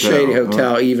shady-ass hotel. It's a shady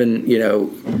hotel, even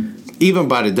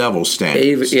by the devil's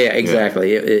standards. Yeah,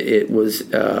 exactly. Yeah. It was,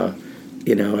 a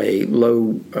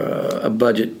low a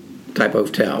budget type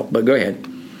hotel. But go ahead.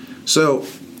 So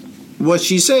what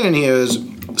she's saying here is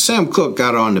Sam Cooke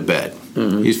got her on the bed.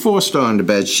 Mm-hmm. He's forced her on the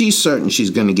bed. She's certain she's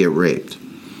going to get raped.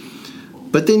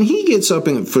 But then he gets up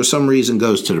and, for some reason,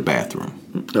 goes to the bathroom.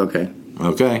 Okay.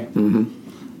 Mm-hmm.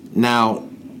 Now,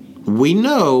 we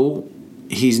know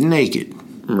he's naked.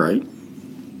 Right.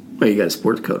 Well, you got a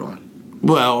sports coat on.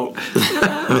 Well,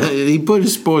 he put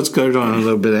his sports coat on a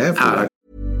little bit after that.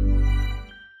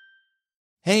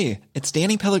 Hey, it's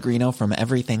Danny Pellegrino from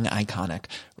Everything Iconic.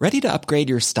 Ready to upgrade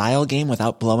your style game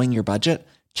without blowing your budget?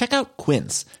 Check out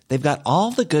Quince. They've got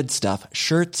all the good stuff,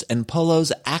 shirts and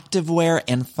polos, activewear,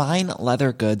 and fine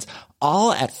leather goods,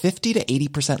 all at 50 to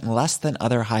 80% less than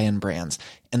other high-end brands.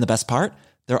 And the best part?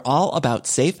 They're all about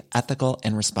safe, ethical,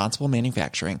 and responsible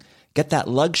manufacturing. Get that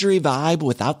luxury vibe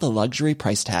without the luxury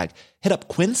price tag. Hit up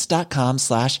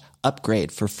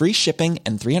quince.com/upgrade for free shipping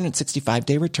and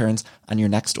 365-day returns on your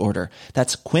next order.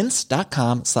 That's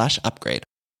quince.com/upgrade.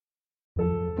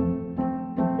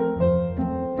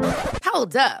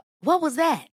 Hold up. What was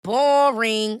that?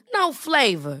 Boring. No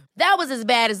flavor. That was as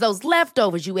bad as those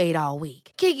leftovers you ate all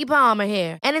week. Keke Palmer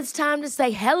here, and it's time to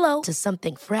say hello to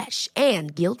something fresh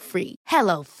and guilt-free.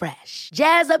 Hello Fresh.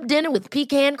 Jazz up dinner with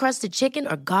pecan-crusted chicken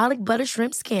or garlic butter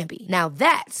shrimp scampi. Now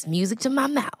that's music to my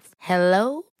mouth.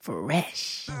 Hello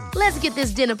Fresh. Let's get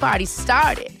this dinner party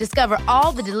started. Discover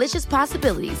all the delicious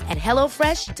possibilities at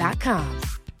HelloFresh.com.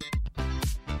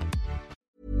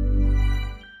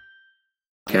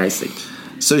 Okay, I see.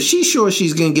 So she's sure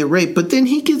she's going to get raped, but then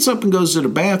he gets up and goes to the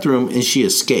bathroom and she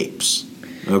escapes.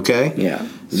 Okay? Yeah.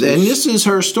 So and this is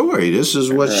her story. This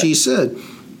is what she said.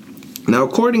 Now,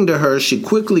 according to her,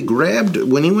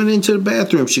 when he went into the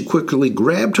bathroom, she quickly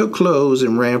grabbed her clothes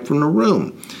and ran from the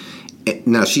room.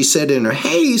 Now, she said in her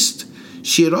haste,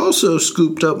 she had also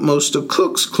scooped up most of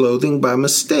Cook's clothing by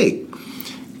mistake.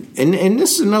 And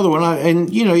this is another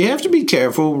one. You have to be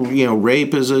careful.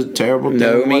 Rape is a terrible thing.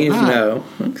 No means no.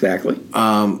 Exactly.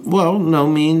 Well, no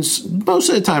means, most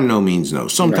of the time, no means no.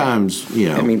 Sometimes,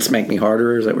 It means smack me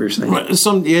harder, is that what you're saying?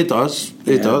 It does.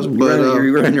 It does. But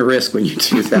you run your risk when you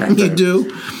do that. You do.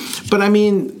 But,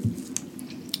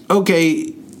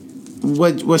 okay,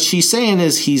 what she's saying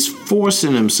is he's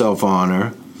forcing himself on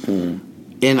her. Mm.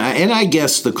 And I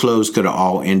guess the clothes could have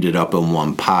all ended up in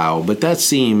one pile, but that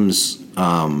seems...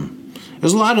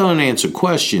 there's a lot of unanswered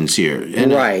questions here,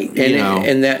 right?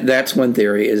 And that's one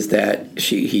theory is that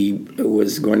he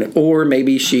was going to, or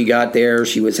maybe she got there.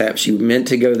 She meant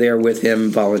to go there with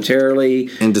him voluntarily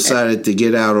and decided to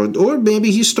get out, or maybe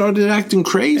he started acting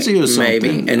crazy or something.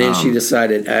 Maybe, and then she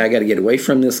decided I got to get away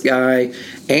from this guy,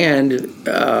 and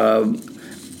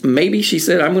maybe she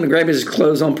said I'm going to grab his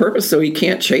clothes on purpose so he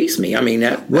can't chase me.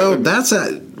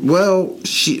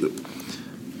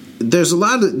 There's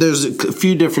a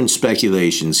few different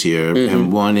speculations here, mm-hmm.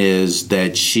 and one is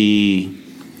that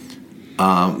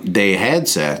they had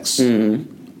sex,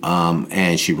 mm-hmm.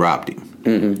 And she robbed him,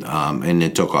 mm-hmm. And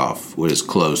then took off with his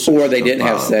clothes. Or they didn't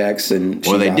have sex, and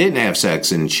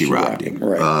she robbed him.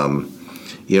 Right.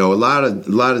 A lot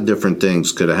of different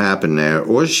things could have happened there,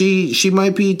 or she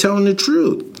might be telling the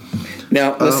truth.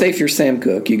 Now, let's say if you're Sam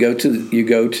Cooke, you go to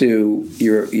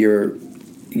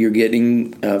you're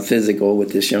getting physical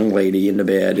with this young lady in the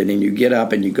bed, and then you get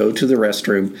up and you go to the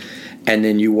restroom, and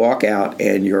then you walk out,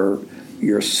 and your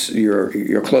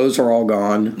clothes are all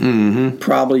gone, mm-hmm.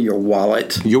 probably your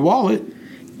wallet,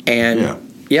 and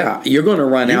you're going to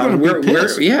run out.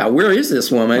 Where is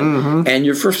this woman? Mm-hmm. And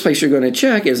your first place you're going to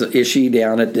check is she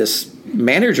down at this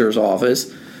manager's office?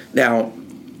 Now,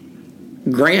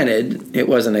 granted, it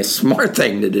wasn't a smart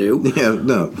thing to do. Yeah,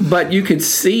 no. But you could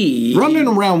see... Running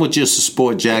around with just a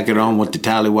sport jacket on with the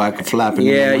tallywhacker flapping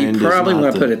in the wind. Yeah, you probably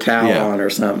want to put a towel on or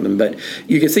something. But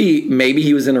you could see maybe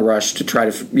he was in a rush to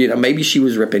try to... maybe she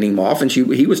was ripping him off and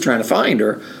he was trying to find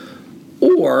her.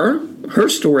 Or her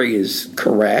story is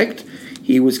correct.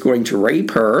 He was going to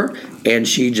rape her, and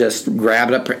she just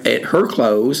grabbed up at her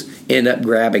clothes, ended up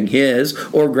grabbing his,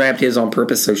 or grabbed his on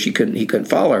purpose so he couldn't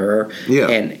follow her. Yeah.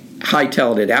 And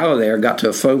hightailed it out of there, got to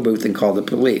a phone booth, and called the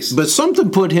police. But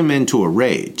something put him into a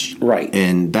rage. Right.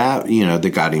 And that, that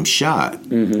got him shot.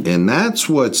 Mm-hmm. And that's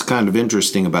what's kind of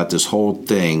interesting about this whole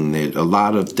thing, that a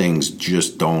lot of things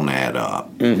just don't add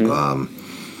up. Mm-hmm.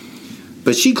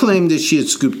 But she claimed that she had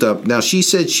scooped up. Now, she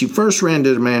said she first ran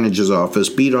to the manager's office,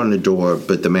 beat on the door,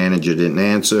 but the manager didn't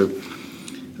answer.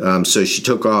 So she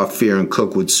took off, fearing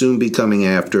Cook would soon be coming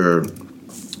after her.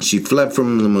 She fled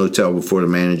from the motel before the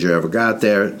manager ever got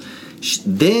there.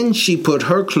 Then she put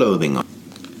her clothing on.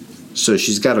 So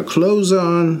she's got her clothes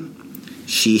on.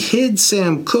 She hid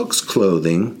Sam Cook's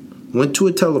clothing, went to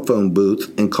a telephone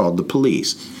booth, and called the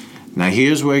police. Now,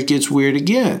 here's where it gets weird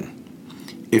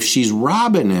again. If she's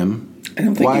robbing him,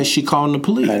 why is she calling the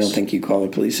police? I don't think you call the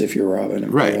police if you're robbing him.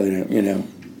 Right. Really,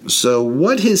 So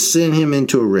what has sent him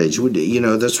into a rage?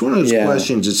 That's one of those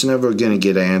questions that's never going to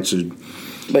get answered.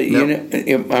 But,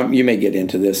 you may get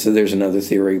into this, so there's another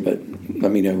theory, but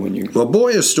let me know when you're... Well,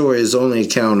 Boyer's story is only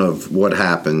account of what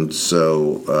happened,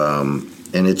 so,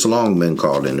 and it's long been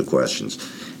called into questions.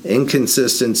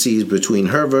 Inconsistencies between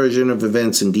her version of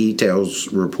events and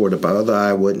details reported by other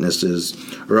eyewitnesses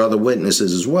or other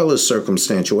witnesses, as well as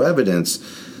circumstantial evidence,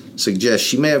 suggest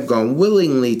she may have gone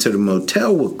willingly to the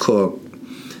motel with Cook,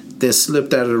 then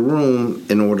slipped out of the room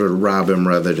in order to rob him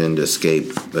rather than to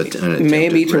escape.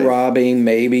 Maybe to rob him.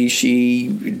 Maybe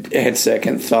she had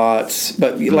second thoughts.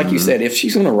 But like you said, if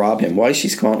she's going to rob him, why is she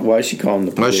calling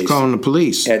the police? Why is she calling the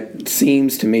police? It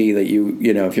seems to me that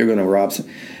if you're going to rob some,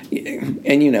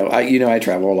 and I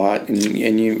travel a lot,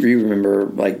 and you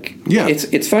remember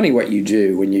it's funny what you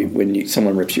do when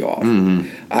someone rips you off.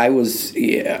 Mm-hmm.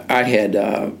 I had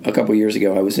a couple years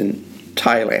ago. I was in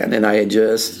Thailand, and I had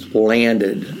just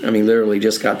landed. I mean, literally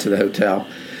just got to the hotel.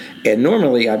 And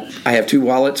normally I have two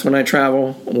wallets when I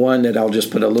travel. One that I'll just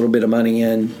put a little bit of money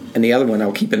in, and the other one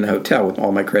I'll keep in the hotel with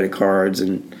all my credit cards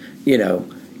and,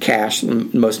 cash,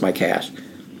 most of my cash,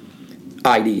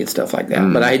 ID and stuff like that.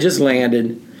 Mm. But I had just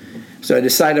landed, so I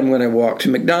decided I'm going to walk to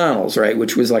McDonald's, right,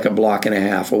 which was like a block and a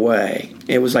half away.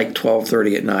 It was like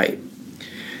 12:30 at night.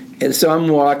 And so I'm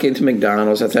walking to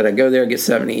McDonald's. I thought I'd go there, get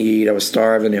something to eat. I was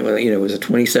starving. It was a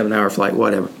 27-hour flight,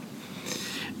 whatever.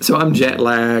 So I'm jet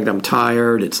lagged. I'm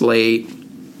tired. It's late.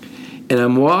 And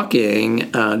I'm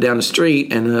walking down the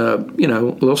street, and a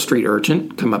little street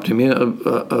urchin come up to me, a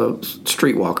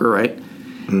streetwalker, right?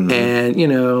 Mm-hmm.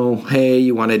 And, hey,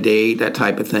 you want a date, that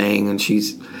type of thing. And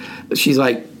she's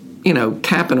like,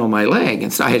 tapping on my leg.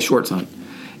 And so I had shorts on.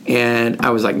 And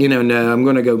I was like, no, I'm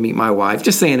going to go meet my wife,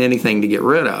 just saying anything to get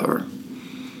rid of her.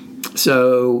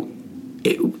 So,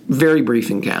 very brief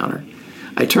encounter.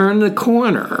 I turned the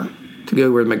corner to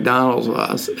go where McDonald's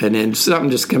was, and then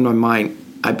something just came to my mind.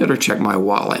 I better check my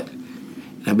wallet.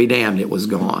 And I'd be damned, it was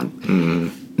gone.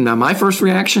 Mm-hmm. Now, my first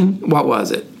reaction, what was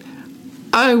it?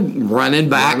 I'm running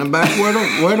back where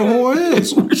the whore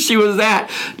is. Where she was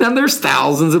at. Now, there's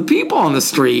thousands of people on the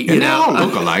street. And they all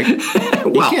look alike.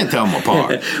 You can't tell them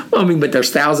apart. Well, but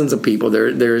there's thousands of people.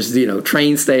 There's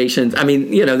train stations.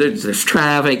 There's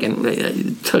traffic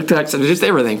and tuk-tuks and just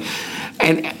everything.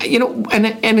 And,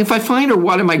 and if I find her,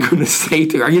 what am I going to say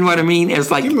to her? You know what I mean? It's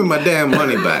like, give me my damn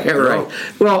money back. Right.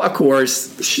 Well, of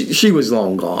course, she was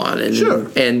long gone. And,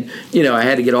 sure. And, I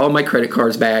had to get all my credit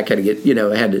cards back. Had to get,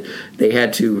 they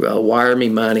had to wire me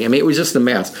money. It was just a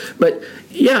mess. But,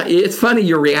 yeah, it's funny.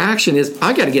 Your reaction is,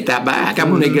 I got to get that back. I'm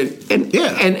going to get, and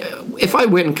if I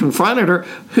went and confronted her,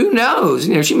 who knows?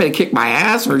 She may have kicked my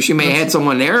ass, or she may have had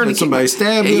someone there. And somebody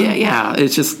stabbed you. Yeah.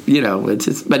 It's just,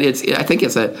 but I think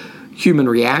it's a human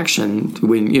reaction to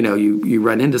when you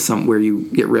run into something where you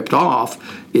get ripped off,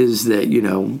 is that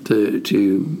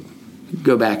to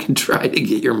go back and try to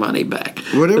get your money back.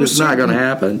 Well, it's not going to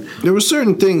happen. There were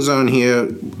certain things on here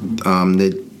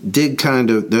that did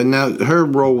kind of. Now, her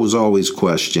role was always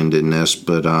questioned in this,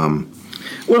 but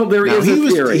well, there is a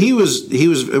theory. He was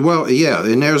well, yeah,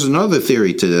 and there's another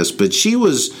theory to this, but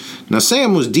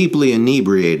Sam was deeply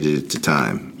inebriated at the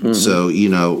time. Mm-hmm. So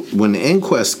when the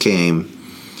inquest came,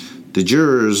 the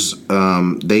jurors,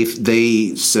 they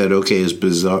said, okay, his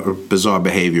bizarre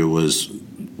behavior was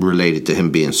related to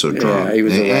him being so drunk. Yeah, he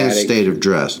was erratic. And state of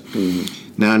dress.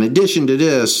 Mm-hmm. Now, in addition to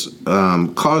this,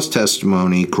 cause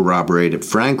testimony corroborated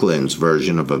Franklin's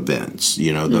version of events,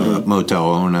 the motel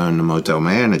owner and the motel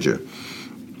manager.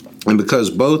 And because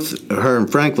both her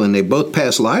and Franklin, they both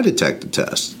passed lie detector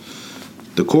tests,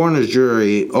 the coroner's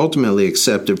jury ultimately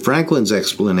accepted Franklin's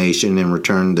explanation and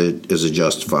returned it as a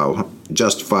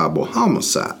justifiable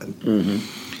homicide. Mm-hmm.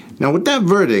 Now, with that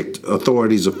verdict,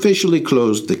 authorities officially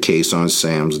closed the case on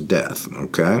Sam's death,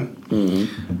 okay?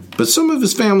 But some of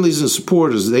his families and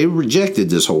supporters, they rejected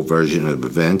this whole version of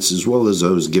events, as well as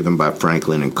those given by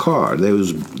Franklin and Carr.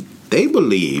 They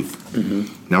believe.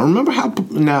 Now, remember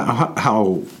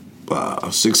how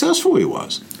successful he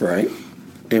was. Right.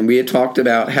 And we had talked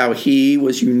about how he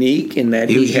was unique in that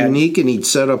he was unique, and he'd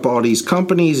set up all these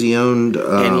companies. He owned,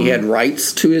 and he had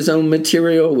rights to his own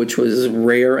material, which was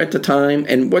rare at the time.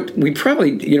 And what we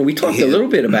probably, we talked a little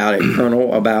bit about it,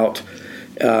 Colonel, about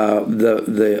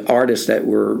the artists that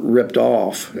were ripped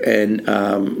off, and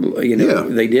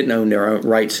they didn't own their own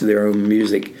rights to their own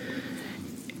music.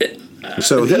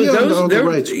 So he owned all the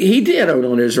rights. He did own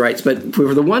all his rights, but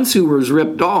for the ones who was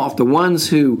ripped off, the ones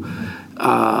who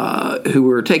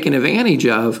were taken advantage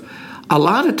of, a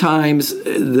lot of times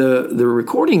the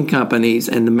recording companies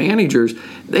and the managers,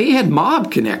 they had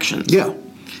mob connections. Yeah.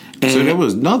 And so there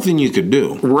was nothing you could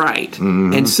do. Right.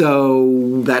 And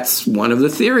so that's one of the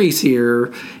theories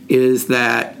here, is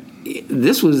that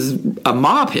this was a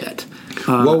mob hit.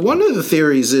 Well, one of the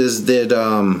theories is that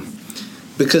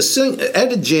because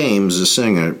Etta James, the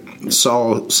singer,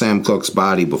 saw Sam Cooke's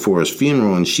body before his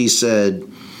funeral, and she said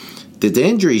that the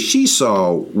injury she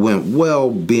saw went well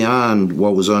beyond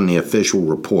what was on the official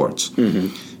reports.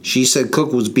 She said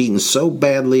Cooke was beaten so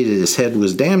badly that his head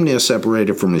was damn near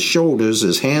separated from his shoulders,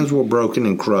 his hands were broken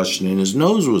and crushed, and his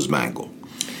nose was mangled.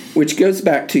 Which goes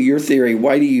back to your theory,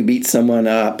 why do you beat someone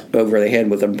up over the head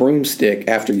with a broomstick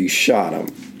after you shot him?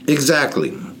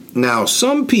 Exactly. Now,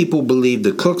 some people believe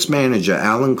that Cooke's manager,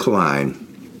 Alan Klein,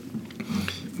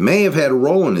 may have had a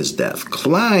role in his death.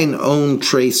 Klein owned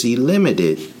Tracy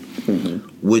Limited,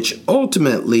 which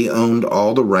ultimately owned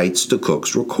all the rights to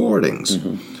Cooke's recordings.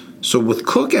 So with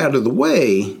Cooke out of the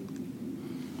way,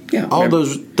 all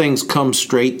those things come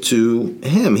straight to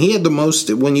him. He had the most,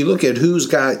 when you look at who's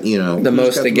got, the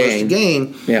most to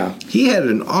gain, he had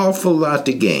an awful lot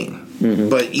to gain.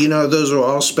 But, those are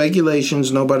all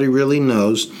speculations. Nobody really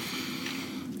knows.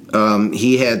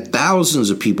 He had thousands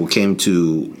of people came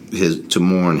to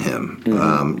mourn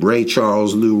him. Ray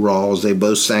Charles, Lou Rawls, they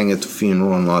both sang at the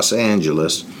funeral in Los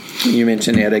Angeles. You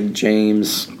mentioned Etta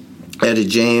James. Etta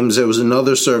James. There was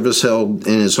another service held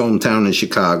in his hometown in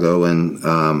Chicago. And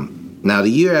now the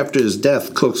year after his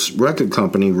death, Cooke's record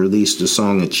company released a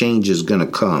song, "A Change Is Gonna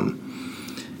Come."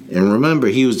 And remember,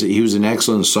 he was an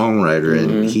excellent songwriter,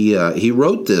 and he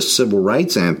wrote this civil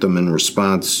rights anthem in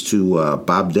response to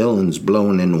Bob Dylan's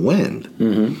 "Blowin' in the Wind,"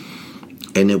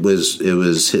 and it was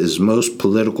his most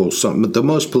political song, the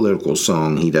most political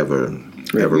song he'd ever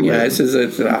written. Yeah, this is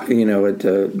at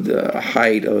the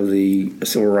height of the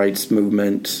civil rights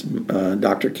movement,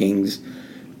 Dr. King's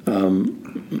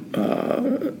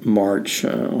march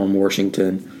on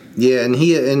Washington. Yeah,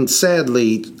 and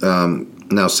sadly.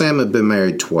 Now, Sam had been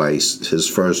married twice. His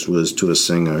first was to a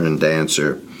singer and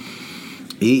dancer.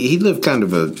 He lived kind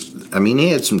of he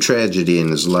had some tragedy in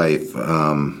his life.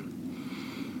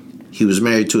 He was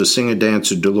married to a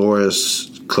singer-dancer, Dolores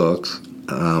Cooke.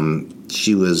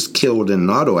 She was killed in an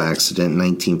auto accident in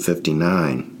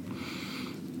 1959.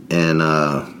 And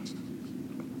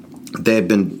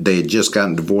they had just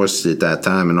gotten divorced at that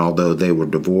time, and although they were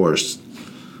divorced,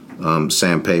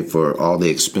 Sam paid for all the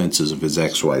expenses of his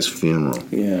ex-wife's funeral.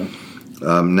 Yeah.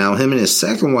 Now, him and his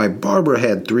second wife, Barbara,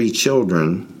 had 3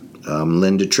 children,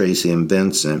 Linda, Tracy, and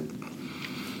Vincent.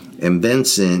 And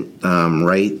Vincent,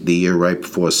 the year right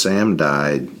before Sam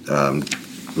died,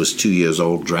 was 2 years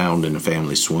old, drowned in a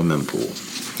family swimming pool.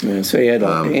 Yeah, so he had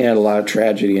a lot of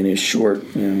tragedy in his short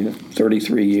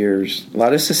 33 years. A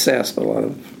lot of success, but a lot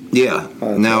of... Yeah.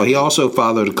 Now, he also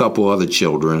fathered a couple other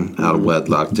children out of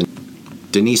wedlock,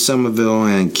 Denise Somerville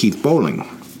and Keith Bowling.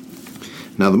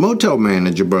 Now, the motel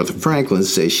manager, Bertha Franklin,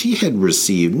 says she had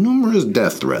received numerous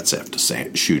death threats after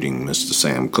shooting Mr.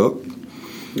 Sam Cooke.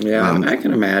 Yeah, I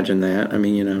can imagine that. I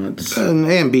mean, it's...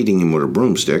 And beating him with a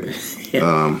broomstick.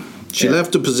 She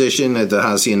left the position at the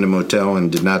Hacienda Motel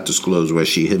and did not disclose where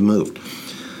she had moved.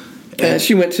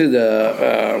 She went to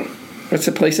the... what's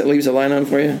the place that leaves a line on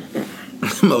for you?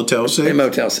 Motel 6?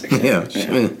 Motel 6. Yeah.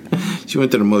 She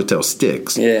went to the Motel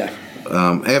Sticks. Yeah.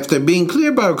 After being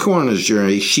cleared by a coroner's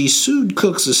jury, she sued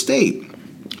Cooke's estate.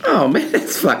 Oh, man,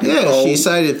 that's fucking cold. Yeah, she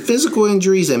cited physical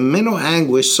injuries and mental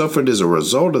anguish suffered as a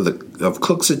result of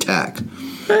Cooke's attack.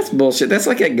 That's bullshit. That's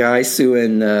like that guy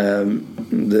suing the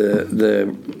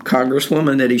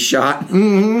congresswoman that he shot.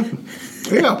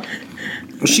 Mm-hmm. Yeah.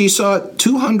 She sought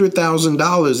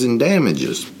 $200,000 in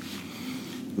damages.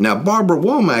 Now, Barbara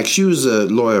Womack, she was a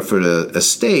lawyer for the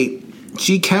estate.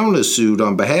 She countersued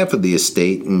on behalf of the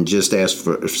estate and just asked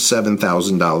for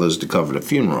 $7,000 to cover the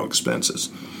funeral expenses.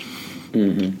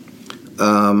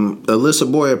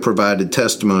 Alyssa Boyer provided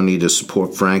testimony to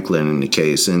support Franklin in the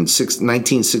case. In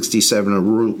 1967,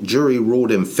 a jury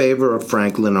ruled in favor of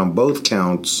Franklin on both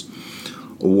counts,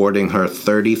 awarding her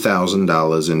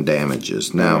 $30,000 in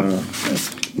damages. Now,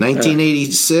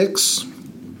 1986,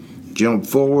 jump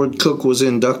forward, Cook was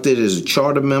inducted as a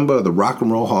charter member of the Rock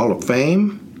and Roll Hall of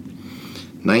Fame.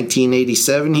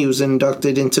 1987, he was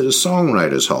inducted into the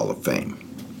Songwriters Hall of Fame.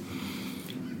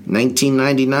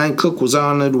 1999, Cook was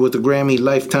honored with the Grammy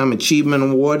Lifetime Achievement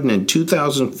Award, and in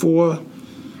 2004,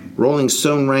 Rolling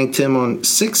Stone ranked him on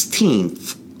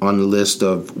 16th on the list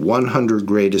of 100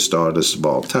 greatest artists of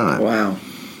all time. Wow.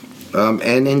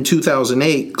 And in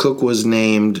 2008, Cook was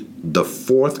named the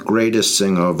 4th greatest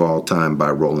singer of all time by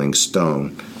Rolling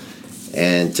Stone.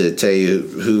 And to tell you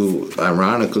who,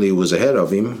 ironically, was ahead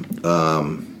of him,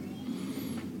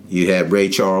 you had Ray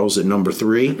Charles at number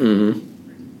 3. Mm-hmm.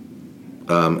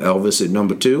 Elvis at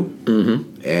number 2,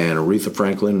 and Aretha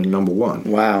Franklin at number 1.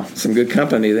 Wow, some good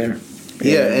company there.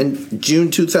 Yeah, and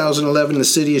June 2011, the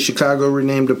city of Chicago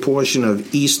renamed a portion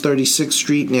of East 36th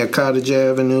Street near Cottage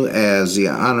Avenue as the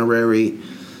honorary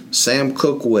Sam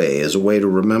Cooke Way, as a way to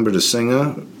remember the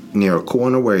singer near a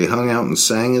corner where he hung out and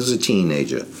sang as a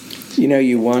teenager. You know,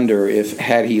 you wonder if,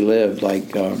 had he lived,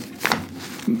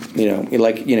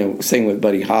 sing with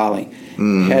Buddy Holly,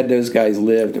 had those guys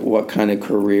lived, what kind of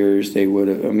careers they would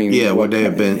have, would they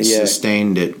have been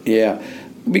sustained it? Yeah,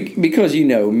 because,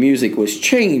 music was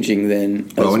changing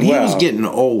then as well. And he was getting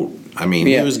old.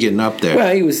 He was getting up there. Well,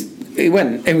 I think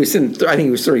he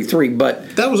was 33,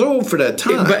 but... That was old for that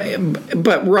time.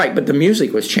 But the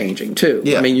music was changing, too.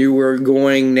 Yeah. You were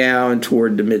going now and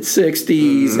toward the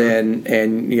mid-'60s,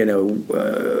 and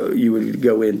you would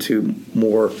go into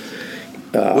more...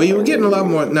 you were getting a lot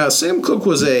more. Now, Sam Cooke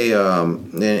was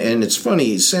and it's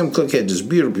funny, Sam Cooke had this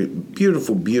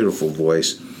beautiful, beautiful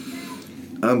voice,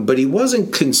 but he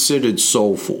wasn't considered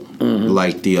soulful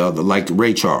like the other, like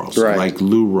Ray Charles, like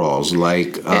Lou Rawls, then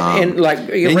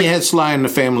you had Sly and the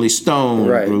Family Stone,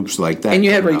 groups like that. And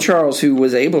you had Ray Charles, who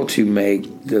was able to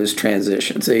make those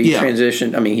transitions. So he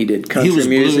transitioned, he did country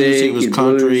music. Blues, he was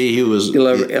country, he was a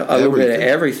little bit of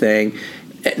everything.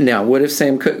 Now, what if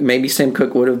Sam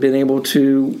Cooke would have been able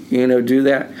to, do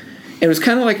that? It was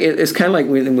kind of like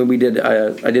when we did.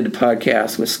 I did a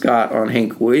podcast with Scott on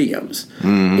Hank Williams.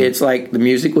 Mm-hmm. It's like the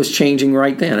music was changing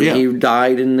right then. He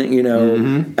died in late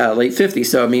 '50s.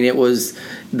 So it was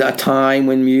the time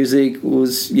when music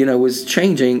was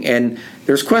changing, and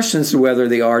there's questions to whether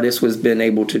the artist was been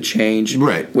able to change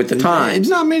with the times.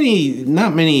 Not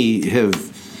many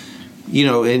have.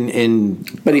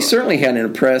 But he certainly had an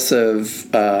impressive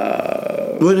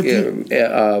body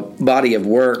of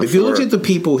work. If you look at the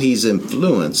people he's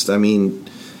influenced,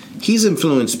 he's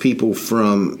influenced people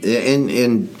from,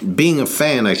 and being a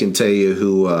fan, I can tell you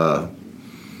who,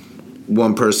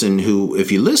 one person who,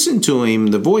 if you listen to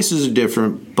him, the voices are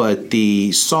different, but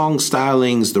the song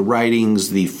stylings, the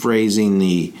writings, the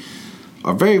phrasing,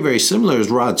 are very, very similar, is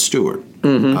Rod Stewart.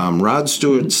 Mm-hmm. Rod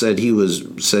Stewart said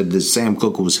that Sam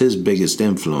Cooke was his biggest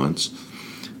influence.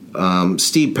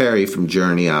 Steve Perry from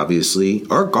Journey, obviously.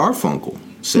 Art Garfunkel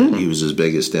said he was his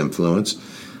biggest influence.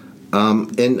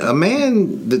 And a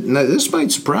man that, now this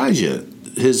might surprise you,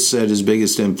 said his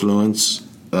biggest influence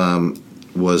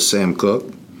was Sam Cooke.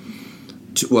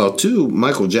 Two,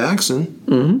 Michael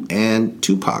Jackson and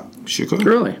Tupac Shakur.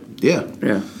 Really? Yeah.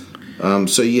 Yeah.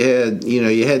 So you had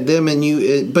them,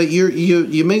 and but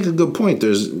you make a good point.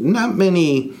 There's not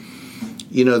many,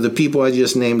 the people I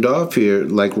just named off here,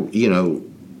 like,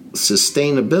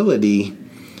 sustainability.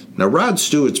 Now, Rod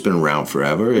Stewart's been around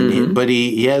forever, and but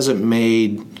he hasn't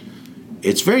made.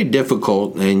 It's very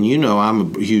difficult, and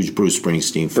I'm a huge Bruce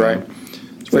Springsteen fan. Right.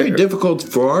 It's very difficult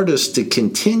for artists to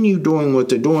continue doing what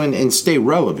they're doing and stay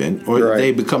relevant, or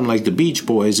they become like the Beach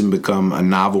Boys and become a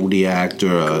novelty act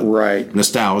or a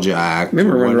nostalgia act.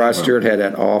 Remember when Rod Stewart had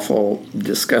that awful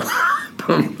disco?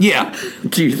 Yeah.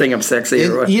 Do you think I'm sexy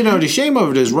or what? The shame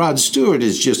of it is Rod Stewart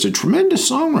is just a tremendous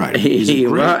songwriter. He's a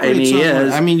great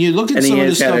songwriter. You look at some of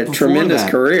the stuff before that. And he has had a tremendous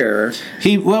career.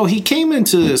 He came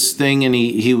into this thing, and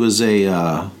he was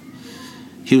a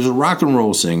rock and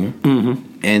roll singer. Mm-hmm.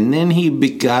 And then he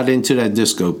got into that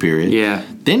disco period. Yeah.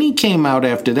 Then he came out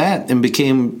after that and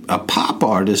became a pop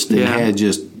artist that had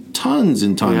just tons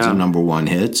and tons of number one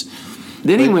hits.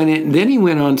 Then he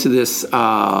went on to this.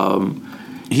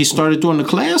 He started doing the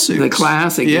classics. The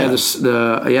classic, He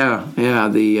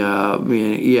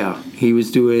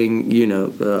was doing,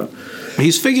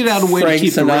 he's figured out a way Frank to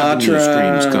keep Sinatra, the revenue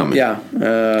streams coming.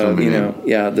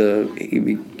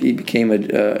 He became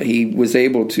he was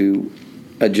able to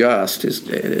adjust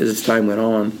as time went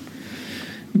on.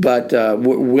 But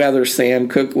whether Sam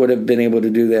Cooke would have been able to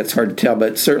do that, it's hard to tell.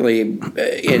 But certainly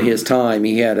in his time,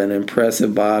 he had an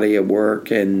impressive body of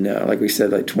work. And like we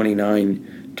said, like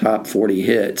 29 top 40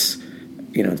 hits,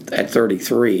 at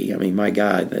 33. I mean, my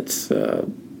God, that's, it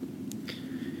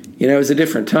was a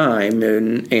different time.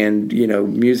 And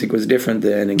music was different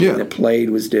then. And getting it played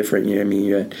was different. I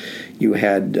mean, you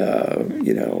had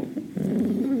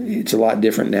it's a lot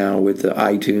different now with the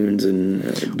iTunes and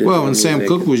and Sam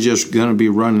Cooke was just going to be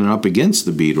running up against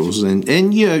the Beatles,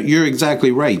 and yeah, you're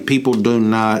exactly right. People do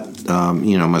not,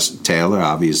 Taylor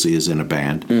obviously is in a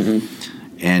band,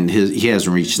 and he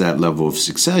hasn't reached that level of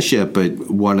success yet.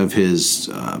 But one of his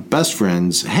best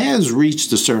friends has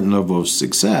reached a certain level of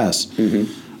success,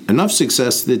 enough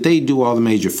success that they do all the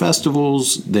major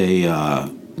festivals. They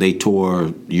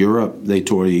tour Europe, they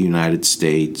tour the United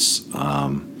States.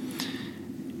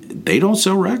 They don't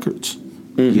sell records,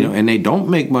 and they don't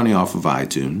make money off of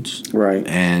iTunes. Right.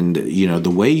 And,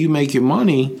 the way you make your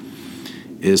money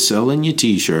is selling your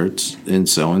T-shirts and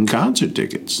selling concert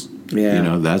tickets.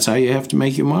 Yeah. That's how you have to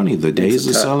make your money. The days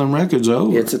of selling records are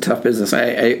over. It's a tough business.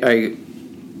 I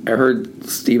heard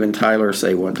Steven Tyler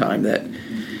say one time that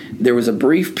there was a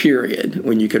brief period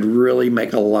when you could really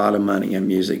make a lot of money in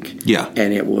music. Yeah.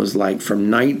 And it was like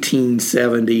from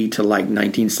 1970 to like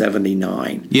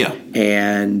 1979. Yeah.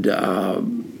 And,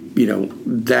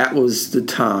 that was the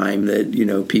time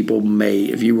that, people made,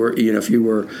 if you were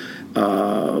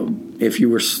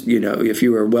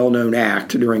a well-known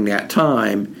act during that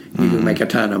time, you could make a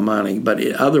ton of money. But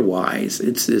otherwise,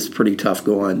 it's pretty tough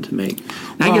going to make.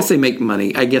 I guess they make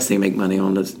money. I guess they make money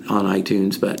on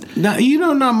iTunes, but not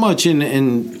much.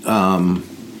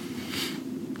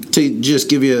 To just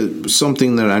give you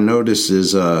something that I noticed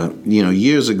is,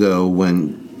 years ago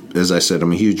when, as I said,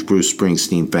 I'm a huge Bruce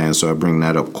Springsteen fan, so I bring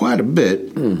that up quite a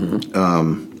bit.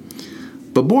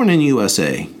 But Born in the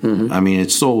USA, I mean,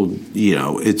 it sold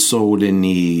in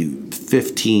the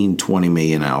 15, 20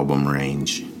 million album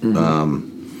range.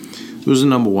 It was the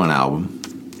number one album.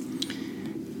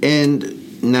 And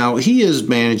now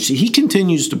he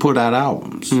continues to put out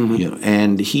albums.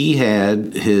 And he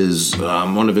had his,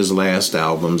 one of his last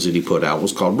albums that he put out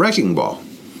was called Wrecking Ball.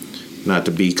 Not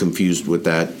to be confused with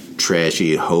that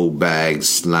trashy, hoe bag,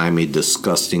 slimy,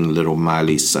 disgusting little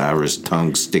Miley Cyrus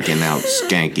tongue sticking out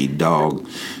skanky dog.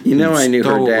 I knew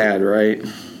her dad, right?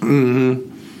 I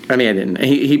mean, I didn't.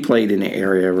 He played in the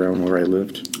area around where I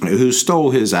lived. Who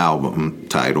stole his album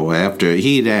title after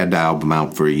he'd had the album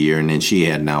out for a year, and then she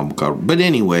had an album called. But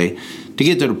anyway, to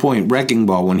get to the point, Wrecking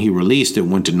Ball, when he released it,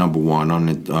 went to number one on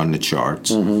the charts.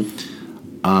 Do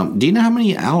you know how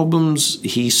many albums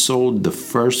he sold the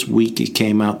first week it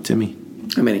came out, Timmy?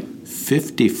 How many?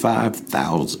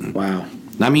 55,000. Wow.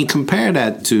 I mean, compare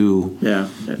that to,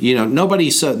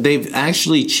 they've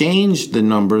actually changed the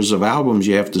numbers of albums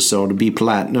you have to sell to be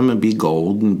platinum and be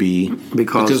gold and be,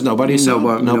 because nobody buys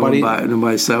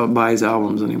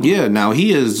albums anymore. Yeah, now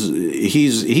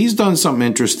he's done something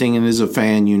interesting, and as a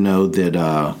fan,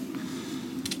 that,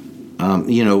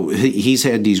 he's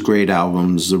had these great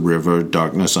albums, The River,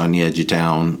 Darkness on the Edge of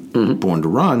Town, Born to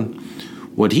Run.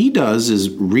 What he does is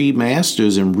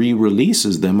remasters and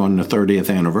re-releases them on the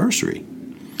 30th anniversary.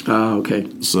 Oh, okay.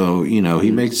 So,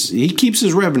 he keeps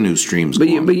his revenue streams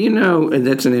going. But and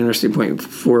that's an interesting point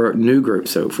for new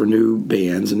groups, so for new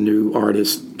bands and new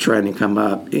artists trying to come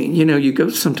up. You go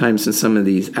sometimes in some of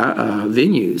these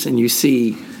venues and you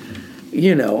see,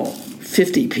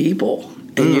 50 people.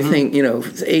 And you think,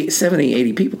 70,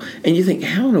 80 people. And you think,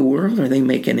 how in the world are they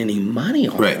making any money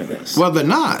off of this? Well, they're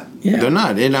not. Yeah. They're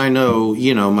not. And I know,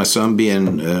 my son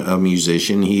being a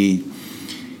musician, he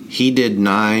did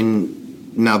 9.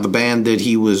 Now, the band that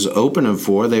he was opening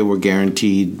for, they were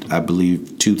guaranteed, I believe,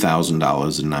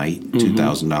 $2,000 a night,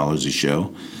 $2,000 a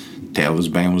show. Taylor's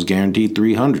band was guaranteed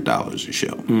 $300 a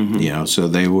show. So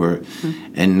they were,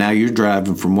 and now you're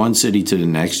driving from one city to the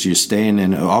next. You're staying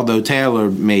in. Although Taylor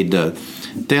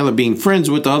being friends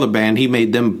with the other band, he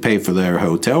made them pay for their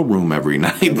hotel room every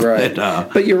night. Right.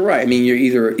 But you're right. I mean,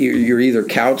 you're either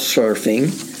couch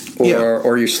surfing,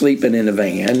 or you're sleeping in a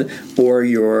van, or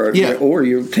you're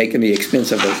taking the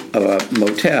expense of a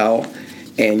motel.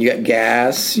 And you got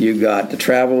gas, you got the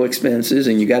travel expenses,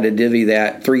 and you got to divvy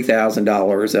that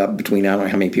 $3,000 up between I don't know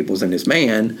how many people's in this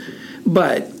van,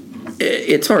 but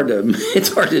it's hard to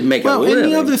make a living.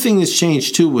 And the other thing that's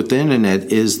changed too with the internet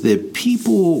is that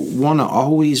people want to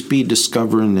always be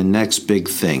discovering the next big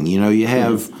thing. You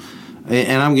have,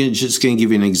 and I'm just going to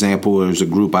give you an example. There's a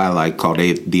group I like called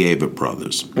the Avett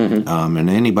Brothers, and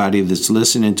anybody that's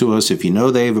listening to us, if you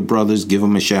know the Avett Brothers, give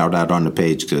them a shout out on the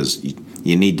page because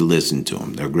you need to listen to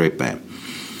them. They're a great band.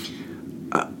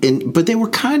 but they were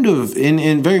kind of,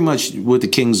 and very much with the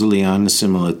Kings of Leon, a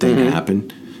similar thing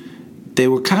happened. They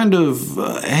were kind of,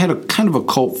 had a kind of a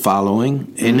cult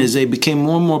following, and as they became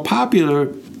more and more popular,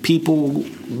 people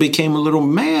became a little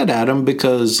mad at them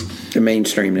because the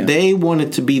mainstream now. They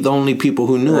wanted to be the only people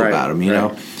who knew about them, you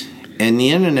know. And the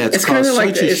internet's caused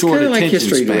such a short attention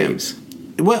span.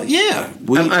 Well, yeah.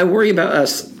 I worry about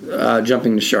us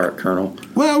jumping the shark, Colonel.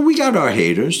 Well, we got our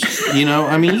haters, you know.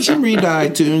 I mean, you can read the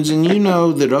iTunes, and you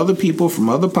know that other people from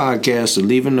other podcasts are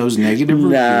leaving those negative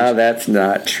reviews. No, that's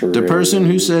not true. The person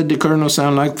who said the Colonel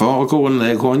sound like Foghorn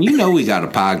Leghorn, you know we got a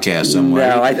podcast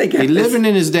somewhere. No, I think he's living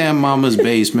in his damn mama's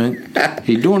basement.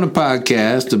 He's doing a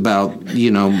podcast about,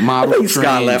 you know, model trains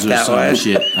Scott left or that some one.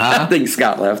 shit. Huh? I think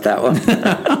Scott left that one.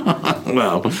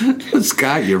 Well,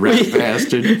 Scott, you rat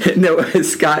bastard. No,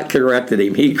 Scott corrected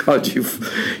him. He called you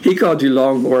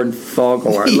Longhorn Foghorn.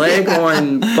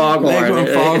 Leghorn Foghorn. Leghorn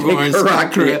Foghorn.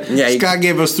 Scott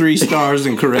gave us 3 stars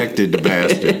and corrected the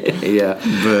bastard. Yeah.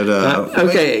 But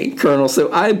okay, Colonel, so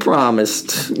I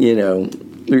promised, you know,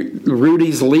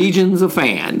 Rudy's legions of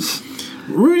fans.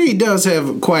 Rudy does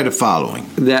have quite a following.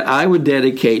 That I would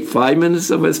dedicate 5 minutes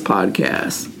of his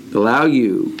podcast, allow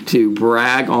you to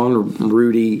brag on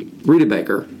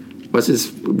Rudebaker. What's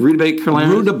his Rudebaker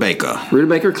Clarence?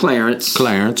 Rudebaker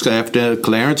Clarence. After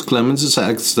Clarence Clemens,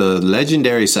 the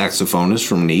legendary saxophonist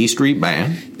from the E Street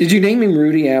Band. Did you name him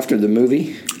Rudy after the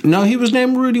movie? No, he was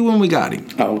named Rudy when we got him.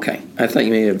 Oh, okay. I thought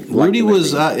you may have. Rudy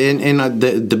was,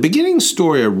 the beginning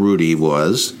story of Rudy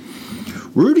was,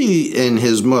 Rudy and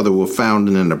his mother were found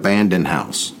in an abandoned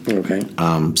house. Okay.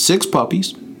 6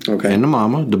 puppies. Okay. And the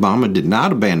mama. The mama did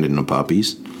not abandon the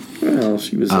puppies. Well,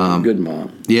 she was a good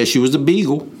mom. Yeah, she was a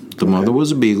beagle. The mother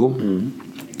was a beagle.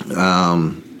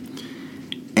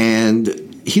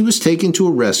 And he was taken to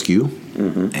a rescue.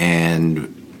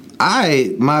 And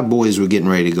my boys were getting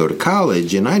ready to go to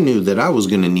college, and I knew that I was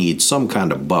going to need some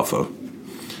kind of buffer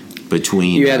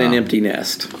between. You had an empty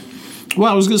nest. Well,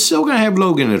 I was still going to have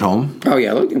Logan at home. Oh,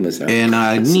 yeah, Logan was there. And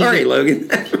I needed... Sorry, Logan.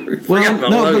 Well,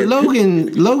 no, but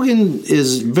Logan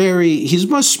is he's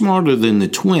much smarter than the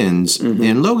twins.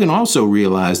 And Logan also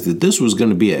realized that this was going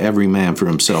to be a every man for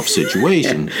himself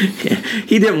situation.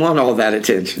 He didn't want all that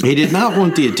attention. He did not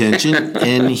want the attention,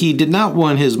 and he did not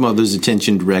want his mother's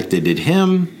attention directed at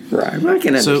him. Right, I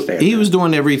can understand. So he was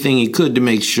doing everything he could to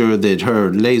make sure that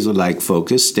her laser-like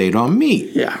focus stayed on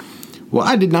me. Yeah. Well,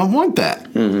 I did not want that.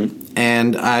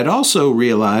 And I'd also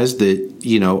realized that,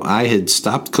 you know, I had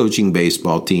stopped coaching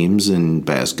baseball teams and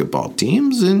basketball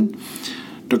teams, and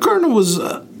the Colonel was,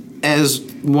 as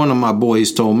one of my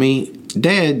boys told me,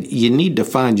 Dad, you need to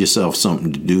find yourself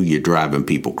something to do. You're driving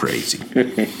people crazy.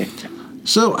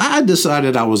 So I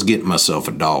decided I was getting myself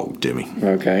a dog, Timmy.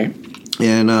 Okay.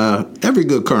 And every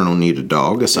good colonel need a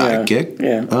dog, a sidekick.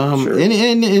 Yeah, sure.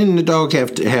 And the dog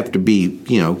have to be,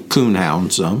 you know,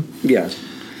 coonhound some. Yeah.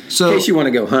 So, in case you want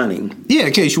to go hunting. Yeah,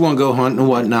 in case you want to go hunting and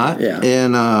whatnot. Yeah.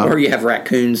 And or you have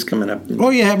raccoons coming up.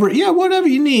 Or you have whatever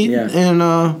you need. Yeah. And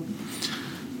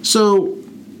so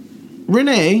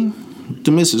Renee,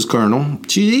 the Mrs. Colonel,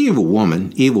 she's an evil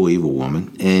woman, evil,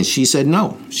 and she said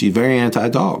no. She's very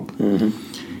anti-dog.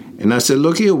 And I said,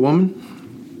 look here, woman.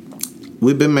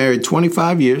 We've been married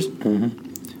 25 years.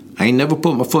 I ain't never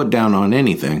put my foot down on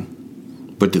anything.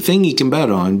 But the thing you can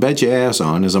bet your ass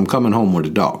on, is I'm coming home with a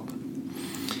dog.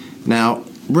 Now,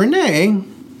 Renee,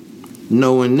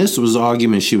 knowing this was an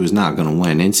argument she was not going to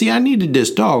win, and see, I needed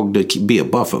this dog to be a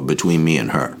buffer between me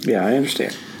and her. Yeah, I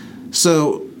understand.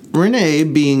 So Renee,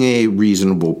 being a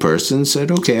reasonable person, said,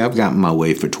 okay, I've gotten my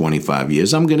way for 25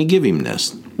 years. I'm going to give him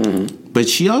this. But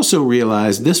she also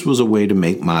realized this was a way to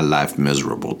make my life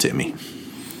miserable, Timmy.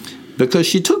 Because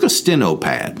she took a steno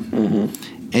pad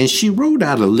and she wrote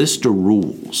out a list of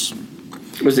rules.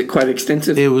 Was it quite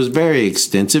extensive? It was very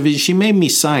extensive. She made me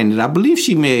sign it. I believe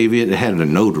she may have had a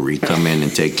notary come in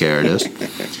and take care of this.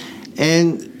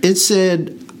 And it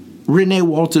said, Renee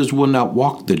Walters will not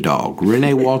walk the dog.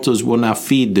 Renee Walters will not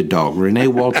feed the dog. Renee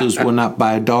Walters will not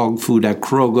buy dog food at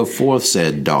Kroger for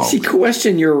said dog. She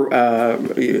questioned your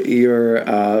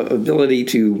ability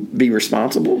to be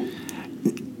responsible?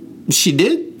 She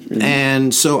did.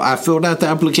 And so I filled out the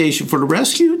application for the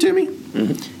rescue, Timmy.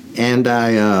 And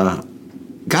I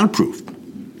got approved.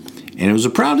 And it was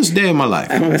the proudest day of my life.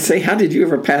 I'm going to say, how did you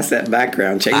ever pass that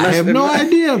background check? I have no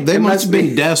idea. They must have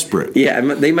been desperate. Yeah,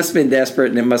 they must have been desperate,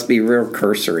 and it must be real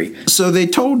cursory. So they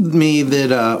told me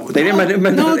that it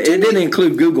didn't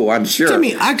include Google, I'm sure.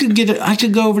 Timmy, I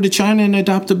could go over to China and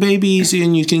adopt a baby easy,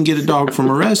 and you can get a dog from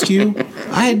a rescue.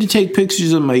 I had to take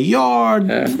pictures of my yard.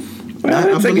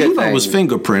 Well, I believe I was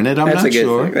fingerprinted. I'm not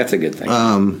sure. That's a good thing.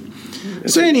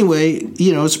 So anyway,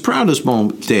 it's the proudest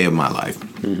day of my life.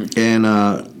 And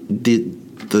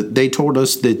they told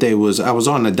us that I was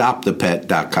on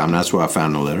adoptapet.com. That's where I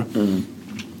found the litter.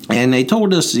 And they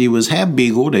told us he was half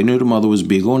beagle. They knew the mother was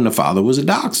beagle and the father was a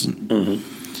dachshund.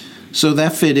 So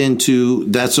that fit into,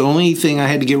 that's the only thing I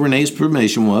had to get Renee's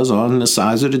permission was on the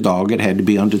size of the dog. It had to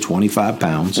be under 25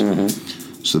 pounds.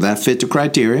 So that fit the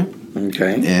criteria.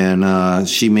 Okay. And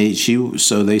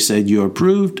so they said, you're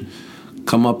approved.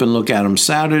 Come up and look at him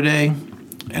Saturday.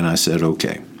 And I said,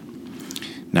 okay.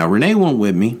 Now, Renee went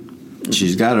with me.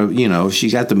 She's got she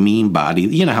got the mean body.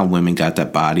 You know how women got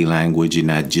that body language and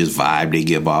that just vibe they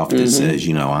give off that says,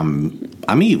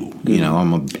 I'm evil.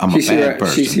 I'm a bad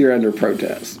person. She's here under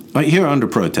protest. Here under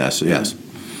protest, yes.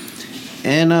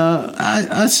 And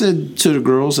I said to the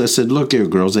girls, I said, look here,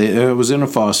 girls. I was in a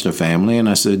foster family, and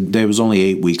I said, they was only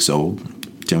 8 weeks old,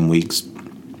 10 weeks.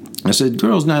 I said,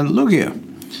 girls, now look here.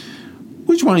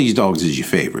 Which one of these dogs is your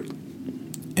favorite?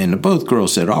 And both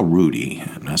girls said, oh, Rudy.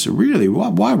 And I said, really?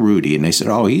 Why Rudy? And they said,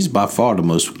 oh, he's by far the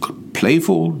most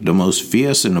playful, the most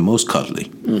fierce, and the most cuddly.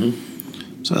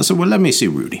 So I said, well, let me see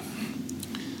Rudy.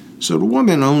 So the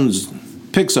woman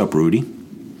picks up Rudy,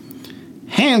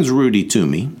 hands Rudy to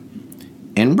me,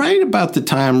 and right about the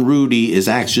time Rudy is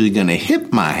actually going to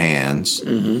hit my hands,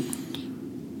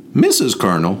 Mrs.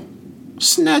 Colonel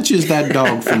snatches that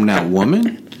dog from that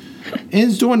woman. And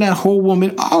it's doing that whole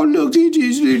woman, oh, look at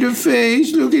his little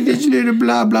face, look at this little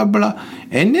blah, blah, blah.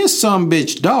 And this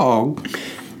sumbitch dog,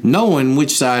 knowing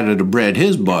which side of the bread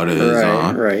his butter is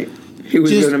on. Right. He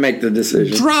was going to make the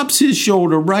decision. Drops his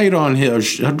shoulder right on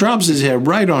drops his head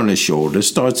right on his shoulder,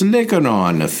 starts licking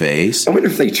on the face. I wonder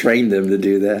if they trained them to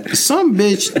do that. Some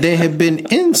bitch, they have been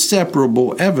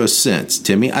inseparable ever since,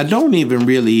 Timmy. I don't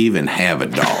even have a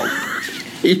dog.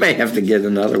 You may have to get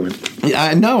another one.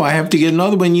 I know, I have to get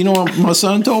another one. You know what my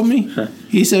son told me?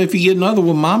 He said, if you get another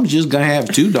one, Mom's just going to have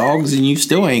 2 dogs and you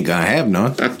still ain't going to have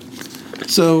none.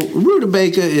 So,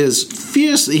 Rutabaga is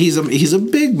fierce. He's a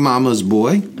big mama's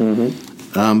boy.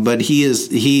 But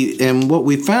and what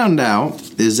we found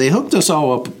out is they hooked us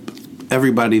all up,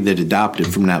 everybody that adopted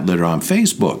from that litter on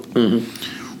Facebook.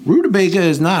 Rutabaga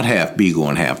is not half beagle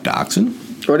and half dachshund.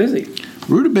 What is he?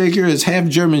 Rutabaga is half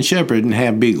German Shepherd and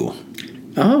half beagle.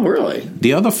 Oh, really?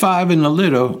 The other 5 in the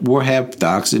litter were half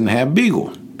dachshund and half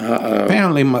beagle.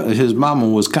 Apparently, his mama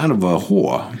was kind of a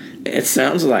whore. It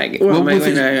sounds like it. Well,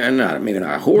 maybe not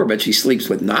a whore, but she sleeps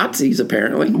with Nazis,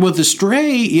 apparently. With a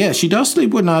stray, yeah, she does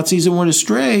sleep with Nazis, and with a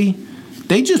stray,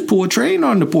 they just pour a train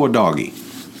on the poor doggy.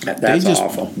 That's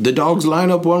awful. The dogs line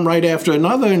up one right after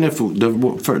another, and if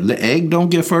the egg don't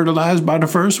get fertilized by the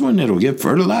first one, it'll get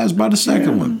fertilized by the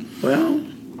second one. Well,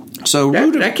 so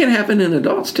that can happen in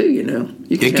adults too,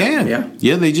 It can.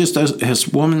 Yeah, they just, this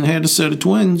woman had a set of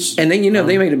twins. And then,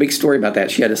 they made a big story about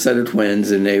that. She had a set of twins,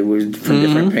 and they were from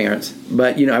different parents.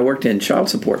 But, I worked in child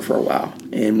support for a while,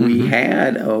 and we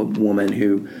had a woman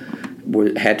who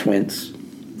had twins.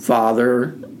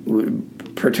 Father,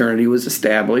 paternity was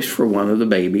established for one of the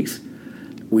babies.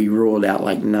 We ruled out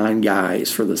like 9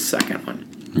 guys for the second one.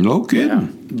 No kidding. Yeah.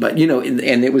 But,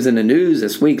 and it was in the news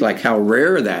this week, like how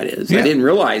rare that is. Yeah. I didn't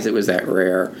realize it was that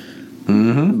rare.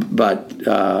 But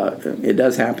it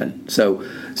does happen. So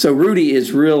Rudy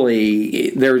is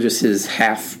really, they're just his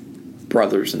half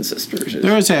brothers and sisters.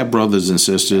 They're his half brothers and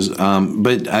sisters.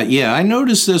 But I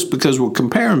noticed this because we're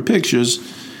comparing pictures,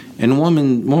 and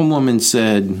one woman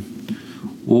said,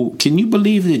 well, can you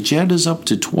believe that Jet is up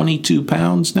to 22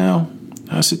 pounds now?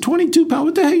 I said, 22 pounds?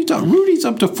 What the hell are you talking? Rudy's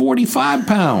up to 45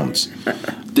 pounds.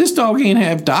 This dog ain't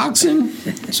half dachshund.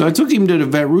 So I took him to the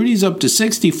vet. Rudy's up to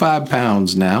 65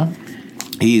 pounds now.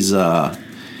 He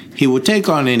will take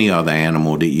on any other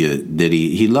animal that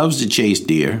he loves to chase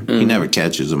deer. He never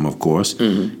catches them, of course.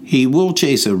 He will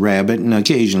chase a rabbit, and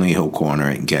occasionally he'll corner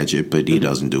it and catch it, but he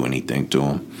doesn't do anything to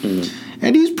him.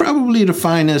 And he's probably the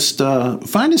finest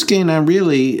canine,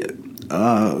 really.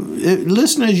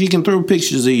 Listeners, you can throw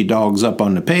pictures of your dogs up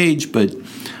on the page, but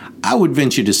I would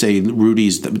venture to say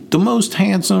Rudy's the most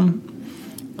handsome.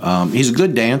 He's a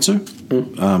good dancer.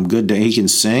 He can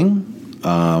sing.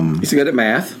 He's good at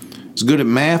math. He's good at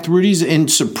math. Rudy's,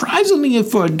 and surprisingly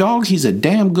for a dog, he's a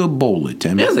damn good bowler,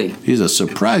 Timmy. Is he? He's a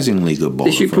surprisingly good bowler.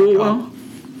 Does he pool well?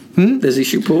 Does he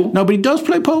shoot pool? No, but he does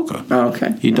play poker. Oh,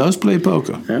 okay. He does play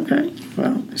poker. Okay.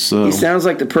 Well, he sounds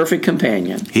like the perfect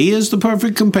companion. He is the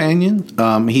perfect companion.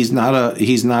 He's not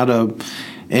a.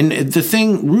 And the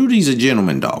thing, Rudy's a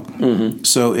gentleman dog.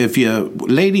 So if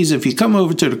you come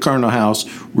over to the Colonel house,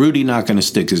 Rudy not going to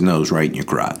stick his nose right in your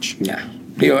crotch. Yeah.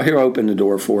 He'll open the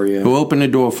door for you. He'll open the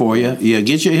door for you. Yeah,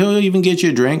 he'll even get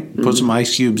you a drink. Put some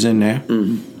ice cubes in there.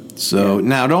 So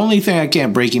now the only thing I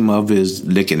can't break him of is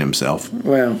licking himself.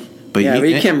 Well, but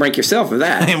you can't break yourself of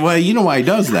that. Well, you know why he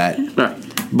does that?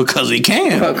 Because he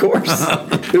can. Well, of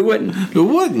course. Who wouldn't? Who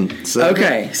wouldn't? So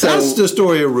okay, so that's the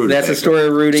story of Rudy. That's the story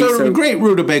of Rudy. So the Great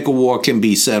Rutabaga War can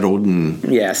be settled.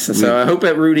 Yes. So I hope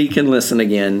that Rudy can listen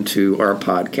again to our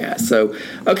podcast. So,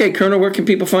 okay, Colonel, where can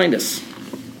people find us?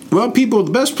 Well, people,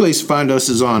 the best place to find us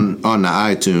is on the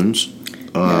iTunes.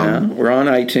 We're on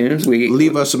iTunes.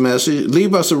 Leave us a message.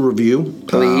 Leave us a review.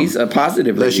 Please, a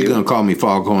positive unless review. Unless you're going to call me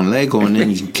Foghorn Leghorn, and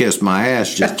then you can kiss my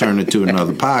ass. Just turn it to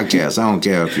another podcast. I don't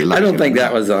care if you like it. I don't think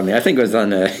that was on there. I think it was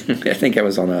on I think it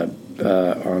was on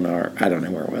our. I don't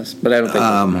know where it was, but I don't think it was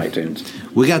on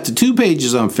iTunes. We got the 2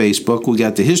 pages on Facebook. We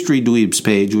got the History Dweebs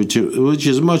page, which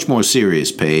is a much more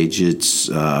serious page. It's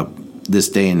this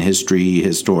day in history,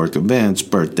 historic events,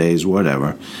 birthdays,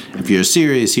 whatever. If you're a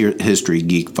serious history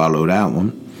geek, follow that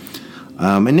one.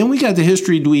 And then we got the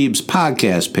History Dweebs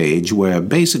podcast page, where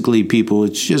basically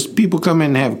it's just people come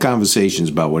in and have conversations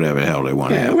about whatever the hell they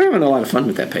want to have. We're having a lot of fun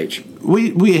with that page.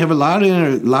 We have a lot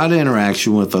of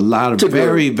interaction with a lot of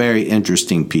very, very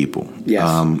interesting people. Yes.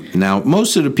 Now,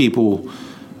 most of the people...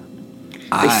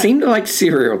 They seem to like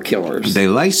serial killers. They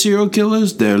like serial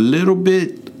killers. They're a little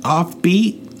bit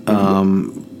offbeat.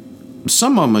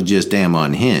 Some of them are just damn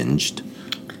unhinged.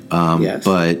 Yes.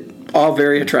 But all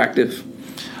very attractive.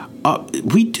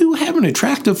 We do have an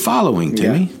attractive following,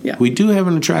 Timmy. Yeah. We do have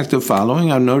an attractive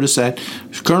following. I've noticed that.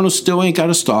 Colonel still ain't got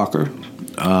a stalker.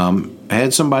 I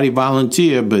had somebody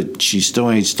volunteer, but she still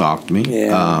ain't stalked me.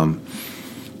 Yeah.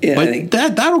 But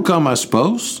that'll come, I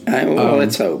suppose.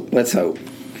 Let's hope. Let's hope.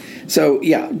 So,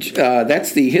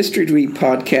 that's the History Dweeb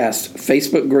Podcast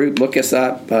Facebook group. Look us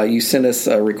up. You send us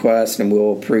a request, and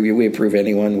we'll approve you. We approve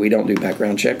anyone. We don't do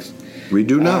background checks. We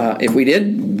do not. If we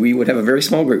did, we would have a very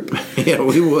small group. Yeah,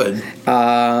 we would.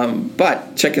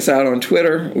 But check us out on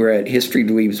Twitter. We're at History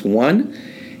Dweebs 1.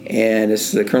 And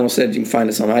as the Colonel said, you can find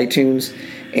us on iTunes.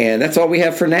 And that's all we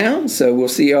have for now. So we'll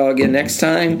see you all again next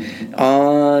time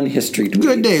on History Dweebs.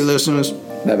 Good day, listeners.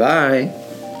 Bye-bye.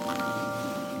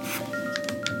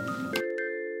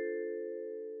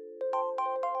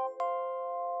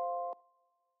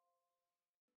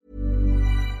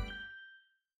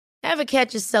 Ever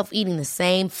catch yourself eating the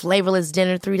same flavorless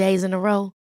dinner 3 days in a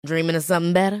row? Dreaming of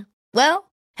something better? Well,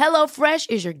 HelloFresh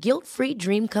is your guilt-free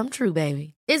dream come true,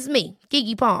 baby. It's me,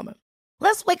 Keke Palmer.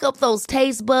 Let's wake up those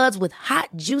taste buds with hot,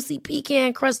 juicy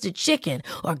pecan-crusted chicken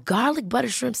or garlic butter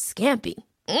shrimp scampi.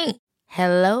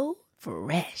 Hello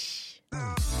Fresh.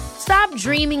 Stop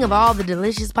dreaming of all the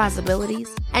delicious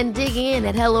possibilities and dig in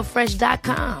at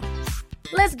HelloFresh.com.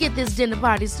 Let's get this dinner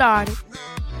party started.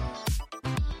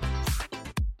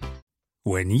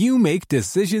 When you make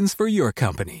decisions for your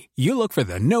company, you look for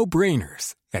the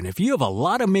no-brainers. And if you have a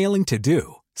lot of mailing to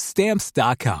do,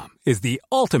 Stamps.com is the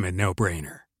ultimate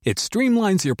no-brainer. It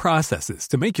streamlines your processes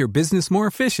to make your business more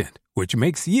efficient, which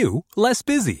makes you less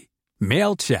busy.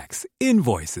 Mail checks,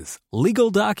 invoices,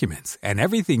 legal documents, and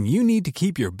everything you need to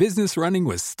keep your business running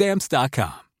with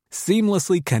Stamps.com.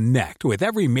 Seamlessly connect with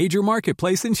every major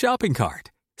marketplace and shopping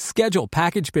cart. Schedule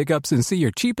package pickups and see your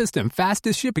cheapest and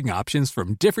fastest shipping options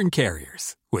from different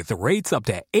carriers, with rates up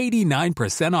to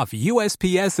 89% off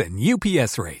USPS and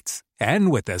UPS rates. And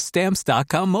with the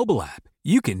Stamps.com mobile app,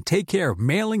 you can take care of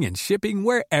mailing and shipping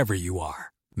wherever you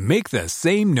are. Make the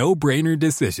same no-brainer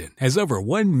decision as over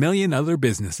 1 million other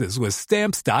businesses with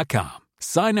Stamps.com.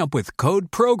 Sign up with code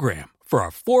PROGRAM for a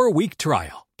 4-week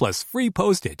trial, plus free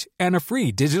postage and a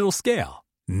free digital scale.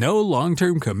 No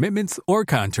long-term commitments or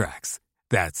contracts.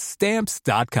 That's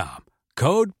Stamps.com.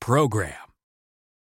 Code PROGRAM.